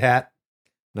 Enjoy it, Hat.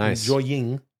 Nice.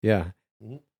 Enjoying. Yeah.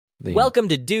 Welcome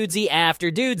to Dudesy After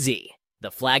Dudesy,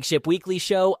 the flagship weekly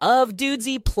show of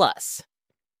Dudesy Plus.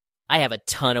 I have a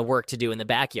ton of work to do in the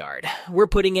backyard. We're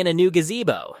putting in a new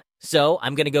gazebo. So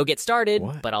I'm going to go get started,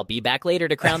 What? but I'll be back later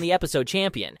to crown the episode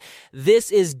champion. This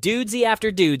is Dudesy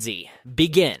After Dudesy.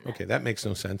 Begin. Okay, that makes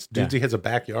no sense. Yeah. Dudesy has a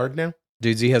backyard now?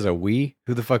 Dudes, he has a Wii.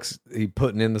 Who the fuck's he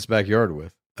putting in this backyard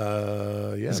with?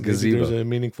 Yeah, His maybe gazebo. there's a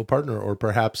meaningful partner, or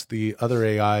perhaps the other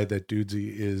AI that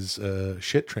Dudesy is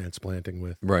shit transplanting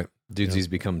with. Right. Dudesy's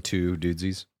become 2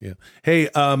 Dudesies. Yeah. Hey,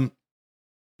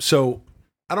 so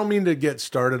I don't mean to get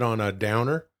started on a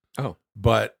downer. Oh.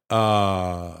 But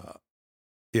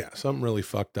yeah, something really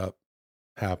fucked up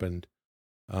happened.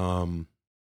 And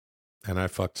I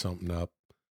fucked something up.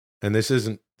 And this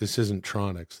isn't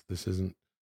Tronics.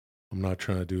 I'm not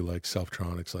trying to do like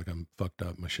self-tronics, like I'm fucked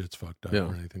up, my shit's fucked up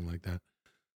or anything like that.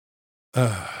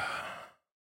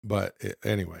 But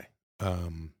anyway, a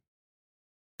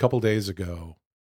couple days ago,